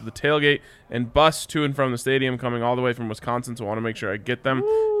 tickets to the tailgate and bus to and from the stadium coming all the way from Wisconsin, so I want to make sure I get them,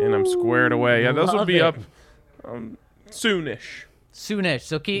 and I'm squared away. Yeah, those will be up soonish. Soonish,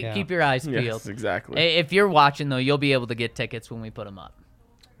 so keep your eyes peeled. Yes, exactly. If you're watching, though, you'll be able to get tickets when we put them up.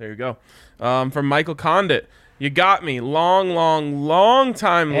 There you go. From Michael Condit. You got me. Long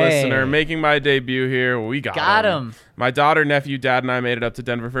time listener making my debut here. We got him. My daughter, nephew, dad, and I made it up to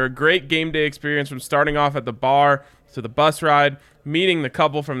Denver for a great game day experience from starting off at the bar to the bus ride, meeting the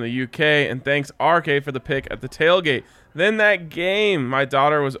couple from the UK, and thanks RK for the pick at the tailgate. Then that game, my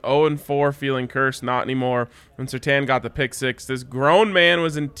daughter was 0-4, feeling cursed, not anymore. When Surtain got the pick 6, this grown man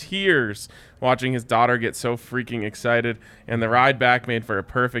was in tears watching his daughter get so freaking excited, and the ride back made for a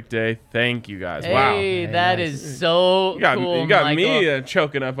perfect day. Thank you guys. Wow. Hey, that is so cool, You got Michael. me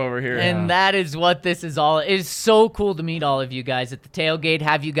choking up over here. And that is what this is all. It is so cool to meet all of you guys at the tailgate,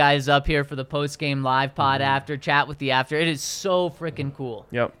 have you guys up here for the post-game live pod after, chat with the after. It is so freaking cool.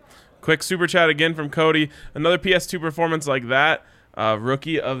 Yep. Quick super chat again from Cody. Another PS2 performance like that.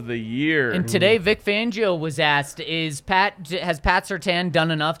 Rookie of the year. And today, Vic Fangio was asked, has Pat Surtain done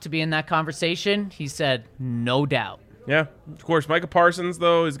enough to be in that conversation? He said, no doubt. Yeah, of course. Micah Parsons,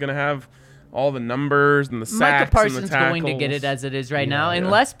 though, is going to have all the numbers and the sacks Micah Parsons and the tackles. going to get it as it is right now.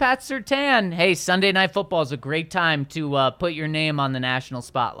 Unless Pat Surtain, hey, Sunday Night Football is a great time to put your name on the national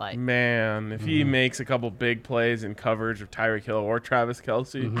spotlight. Man, if he makes a couple big plays in coverage of Tyreek Hill or Travis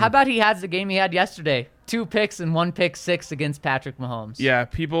Kelce. How about he has the game he had yesterday? 2 picks and 1 pick 6 against Patrick Mahomes. Yeah,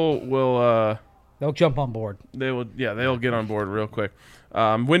 people will They'll jump on board. They'll get on board real quick.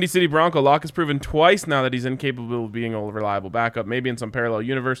 Windy City Bronco, Locke has proven twice now that he's incapable of being a reliable backup. Maybe in some parallel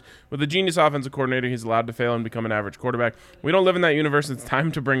universe with a genius offensive coordinator, he's allowed to fail and become an average quarterback. We don't live in that universe. It's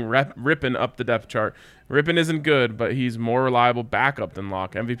time to bring Rippon up the depth chart. Rippon isn't good, but he's more reliable backup than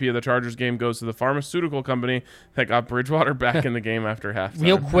Locke. MVP of the Chargers game goes to the pharmaceutical company that got Bridgewater back in the game after halftime.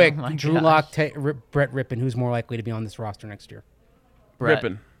 Real quick, Drew Lock, Brett Rippon, who's more likely to be on this roster next year?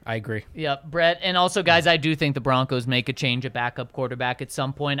 Rippon. I agree. Yep, Brett. And also, guys, I do think the Broncos make a change at backup quarterback at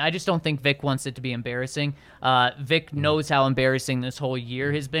some point. I just don't think Vic wants it to be embarrassing. Vic knows how embarrassing this whole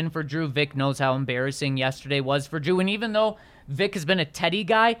year has been for Drew. Vic knows how embarrassing yesterday was for Drew. And even though Vic has been a Teddy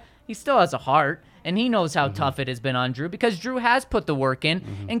guy, he still has a heart. And he knows how tough it has been on Drew because Drew has put the work in.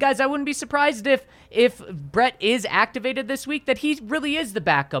 And guys, I wouldn't be surprised if Brett is activated this week that he really is the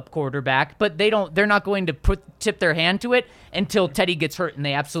backup quarterback, but they're not going to tip their hand to it until Teddy gets hurt, and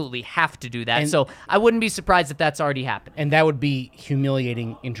they absolutely have to do that. So I wouldn't be surprised if that's already happened. And that would be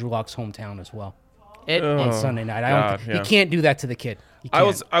humiliating in Drew Lock's hometown as well. On Sunday night. You can't do that to the kid. I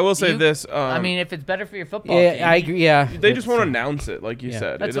will say this. I mean, if it's better for your football team. I agree. Yeah, they just won't announce it, like you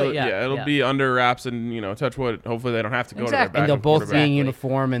said. It'll be under wraps, and touch wood. Hopefully, they don't have to go to their backup. And they'll both be in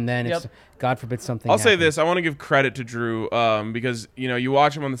uniform, and then it's God forbid something. I'll say this: I want to give credit to Drew because you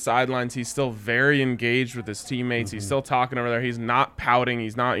watch him on the sidelines. He's still very engaged with his teammates. He's still talking over there. He's not pouting.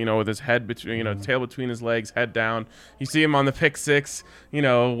 He's not with his head between tail between his legs, head down. You see him on the pick six,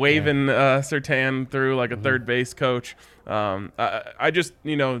 waving Surtain through like a third base coach. I just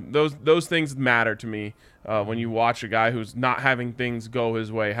those things matter to me when you watch a guy who's not having things go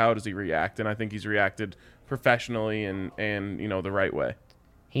his way. How does he react? And I think he's reacted professionally and the right way.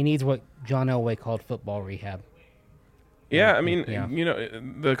 He needs what John Elway called football rehab. Yeah, I mean,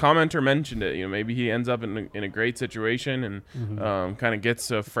 the commenter mentioned it. Maybe he ends up in a great situation and kind of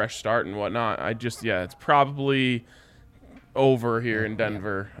gets a fresh start and whatnot. It's probably over here in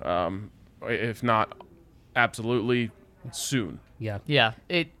Denver, if not absolutely soon. Yeah,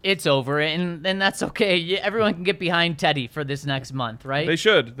 it's over, and that's okay. Everyone can get behind Teddy for this next month, right? They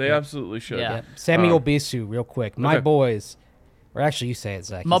should. They absolutely should. Yeah. Samuel Bisu, real quick. My boys. Or actually, you say it,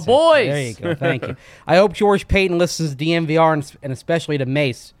 Zach. My boys. There you go. Thank you. I hope George Payton listens to DNVR and especially to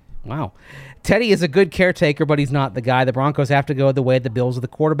Mace. Wow. Teddy is a good caretaker, but he's not the guy. The Broncos have to go the way of the Bills of the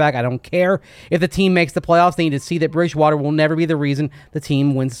quarterback. I don't care if the team makes the playoffs. They need to see that Bridgewater will never be the reason the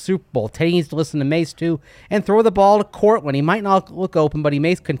team wins the Super Bowl. Teddy needs to listen to Mace, too, and throw the ball to Cortland. He might not look open, but he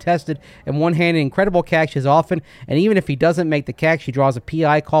makes contested and one-handed incredible catches often, and even if he doesn't make the catch, he draws a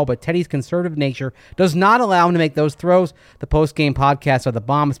PI call, but Teddy's conservative nature does not allow him to make those throws. The post-game podcasts are the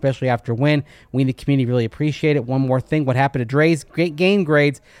bomb, especially after a win. We in the community really appreciate it. One more thing, what happened to Dre's great game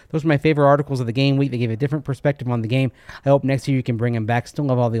grades? Those are my favorite articles of the game week. They gave a different perspective on the game. I hope next year you can bring him back. Still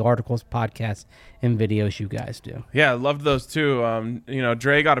love all the articles, podcasts, and videos you guys do. Yeah, I loved those too.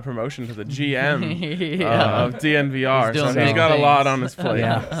 Dre got a promotion to the GM of DNVR, so he's got a lot on his plate.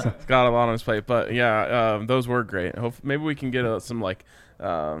 He's got a lot on his plate. But those were great. Maybe we can get some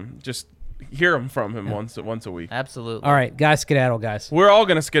just hear from him once a week. Absolutely. All right, guys, skedaddle, guys. We're all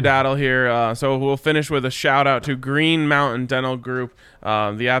going to skedaddle here, so we'll finish with a shout-out to Green Mountain Dental Group,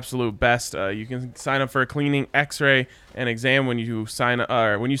 the absolute best. You can sign up for a cleaning, x-ray, and exam when you sign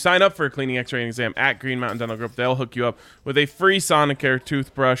up for a cleaning, x-ray, and exam at Green Mountain Dental Group. They'll hook you up with a free Sonicare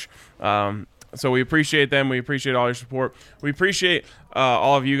toothbrush. So we appreciate them. We appreciate all your support. We appreciate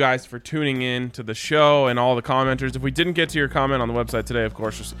all of you guys for tuning in to the show and all the commenters. If we didn't get to your comment on the website today, of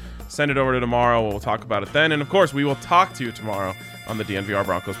course, just send it over to tomorrow. We'll talk about it then. And, of course, we will talk to you tomorrow on the DNVR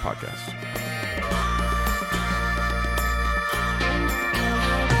Broncos podcast.